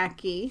named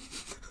Jackie.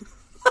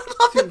 I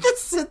love it.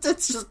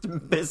 It's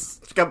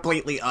just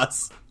completely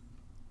us.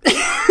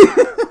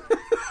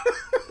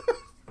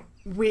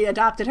 We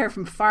adopted her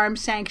from Farm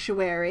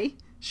Sanctuary.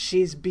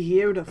 She's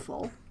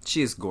beautiful.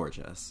 She is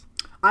gorgeous.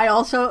 I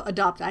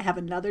have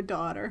another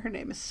daughter. Her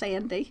name is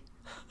Sandy.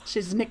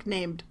 She's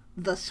nicknamed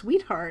the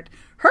Sweetheart.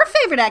 Her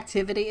favorite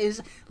activity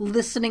is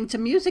listening to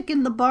music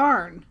in the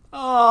barn.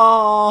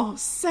 Oh,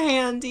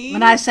 Sandy.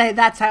 When I say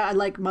that's how I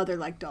like mother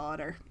like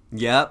daughter.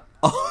 Yep.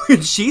 Oh,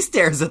 and she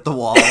stares at the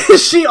wall.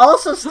 She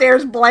also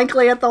stares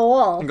blankly at the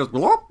wall. And goes,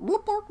 bloop,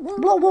 bloop, bloop,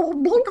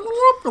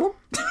 bloop.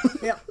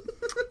 Yep.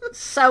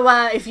 So,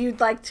 if you'd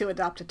like to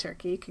adopt a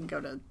turkey, you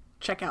can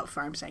check out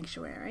Farm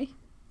Sanctuary.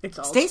 It's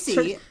all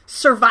Stacey,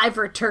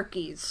 survivor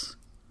turkeys.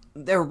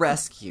 They're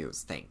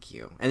rescues, thank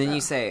you. And then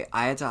you say,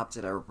 I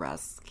adopted a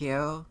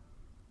rescue.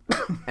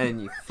 And then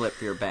you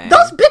flip your bang.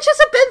 Those bitches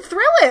have been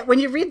through it when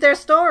you read their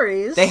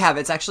stories. They have.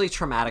 It's actually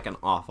traumatic and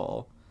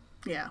awful.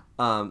 Yeah.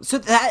 So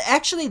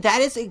that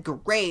is a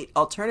great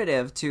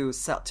alternative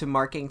to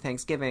marking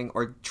Thanksgiving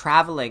or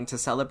traveling to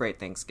celebrate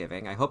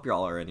Thanksgiving. I hope you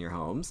all are in your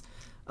homes.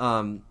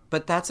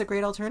 But that's a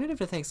great alternative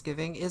to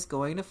Thanksgiving, is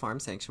going to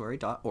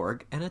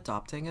farmsanctuary.org and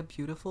adopting a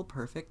beautiful,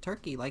 perfect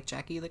turkey like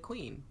Jackie the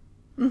Queen.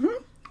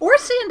 Mm-hmm. Or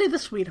Sandy the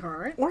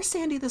Sweetheart. Or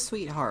Sandy the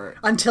Sweetheart.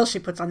 Until she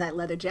puts on that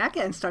leather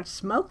jacket and starts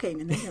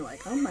smoking, and then you're like,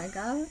 oh my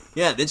god.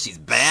 Yeah, then she's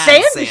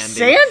bad,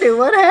 Sandy,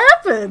 what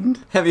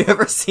happened? Have you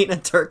ever seen a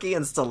turkey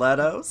in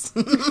stilettos?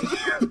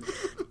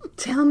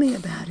 Tell me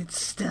about it,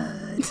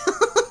 stud.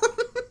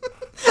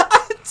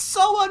 It's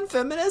so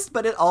unfeminist,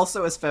 but it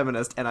also is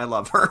feminist, and I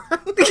love her.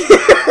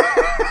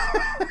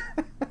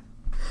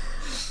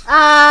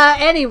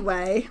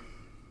 Anyway.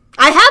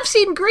 I have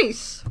seen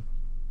Grease.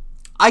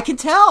 I can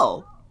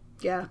tell.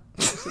 Yeah.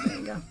 So there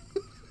you go.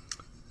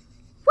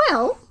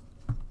 Well,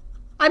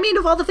 I mean,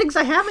 of all the things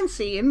I haven't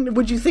seen,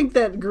 would you think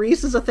that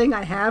Grease is a thing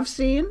I have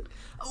seen?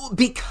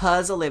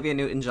 Because Olivia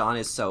Newton-John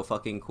is so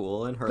fucking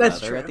cool in her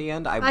leather at the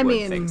end, I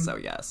would think so,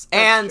 yes.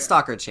 And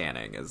Stalker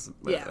Channing is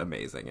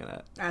amazing in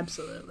it.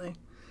 Absolutely.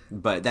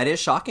 But that is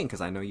shocking,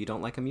 because I know you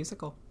don't like a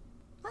musical.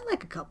 I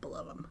like a couple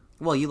of them.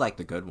 Well, you like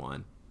the good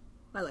one.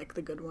 I like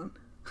the good one.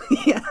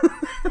 Yeah.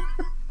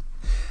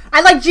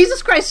 I like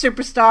Jesus Christ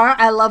Superstar.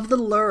 I love The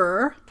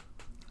Lure.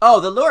 Oh,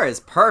 The Lure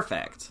is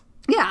perfect.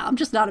 Yeah, I'm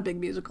just not a big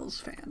musicals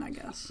fan, I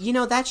guess. You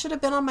know, that should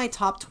have been on my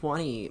top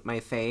 20, my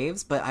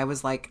faves, but I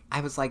was like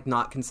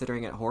not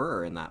considering it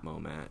horror in that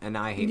moment, and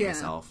now I hate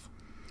myself.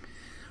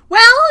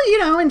 Well, you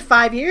know, in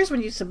 5 years,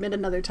 when you submit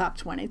another top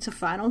 20 to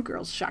Final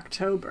Girls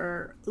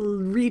Shocktober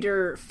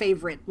reader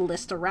favorite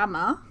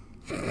listorama,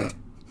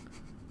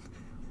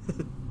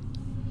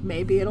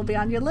 maybe it'll be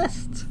on your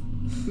list.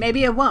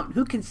 Maybe it won't.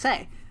 Who can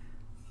say?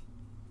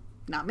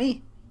 Not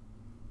me.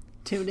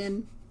 Tune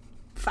in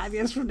 5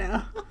 years from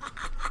now.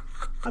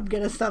 I'm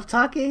gonna stop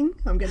talking.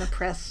 I'm gonna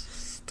press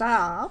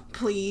stop.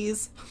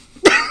 Please.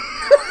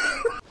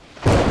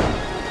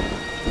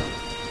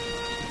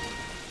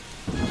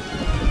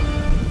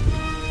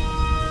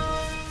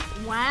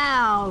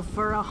 Wow,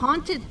 for a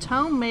haunted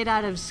tome made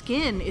out of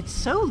skin, it's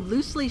so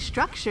loosely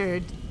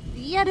structured,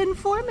 yet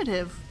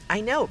informative.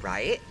 I know,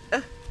 right?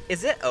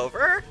 Is it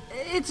over?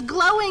 It's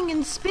glowing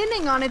and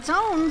spinning on its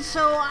own,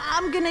 so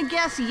I'm gonna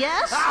guess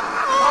yes.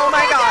 Oh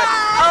my god!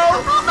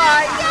 Oh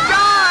my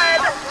god!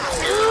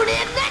 Tune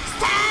in next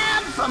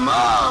time for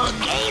more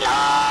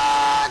Gaylord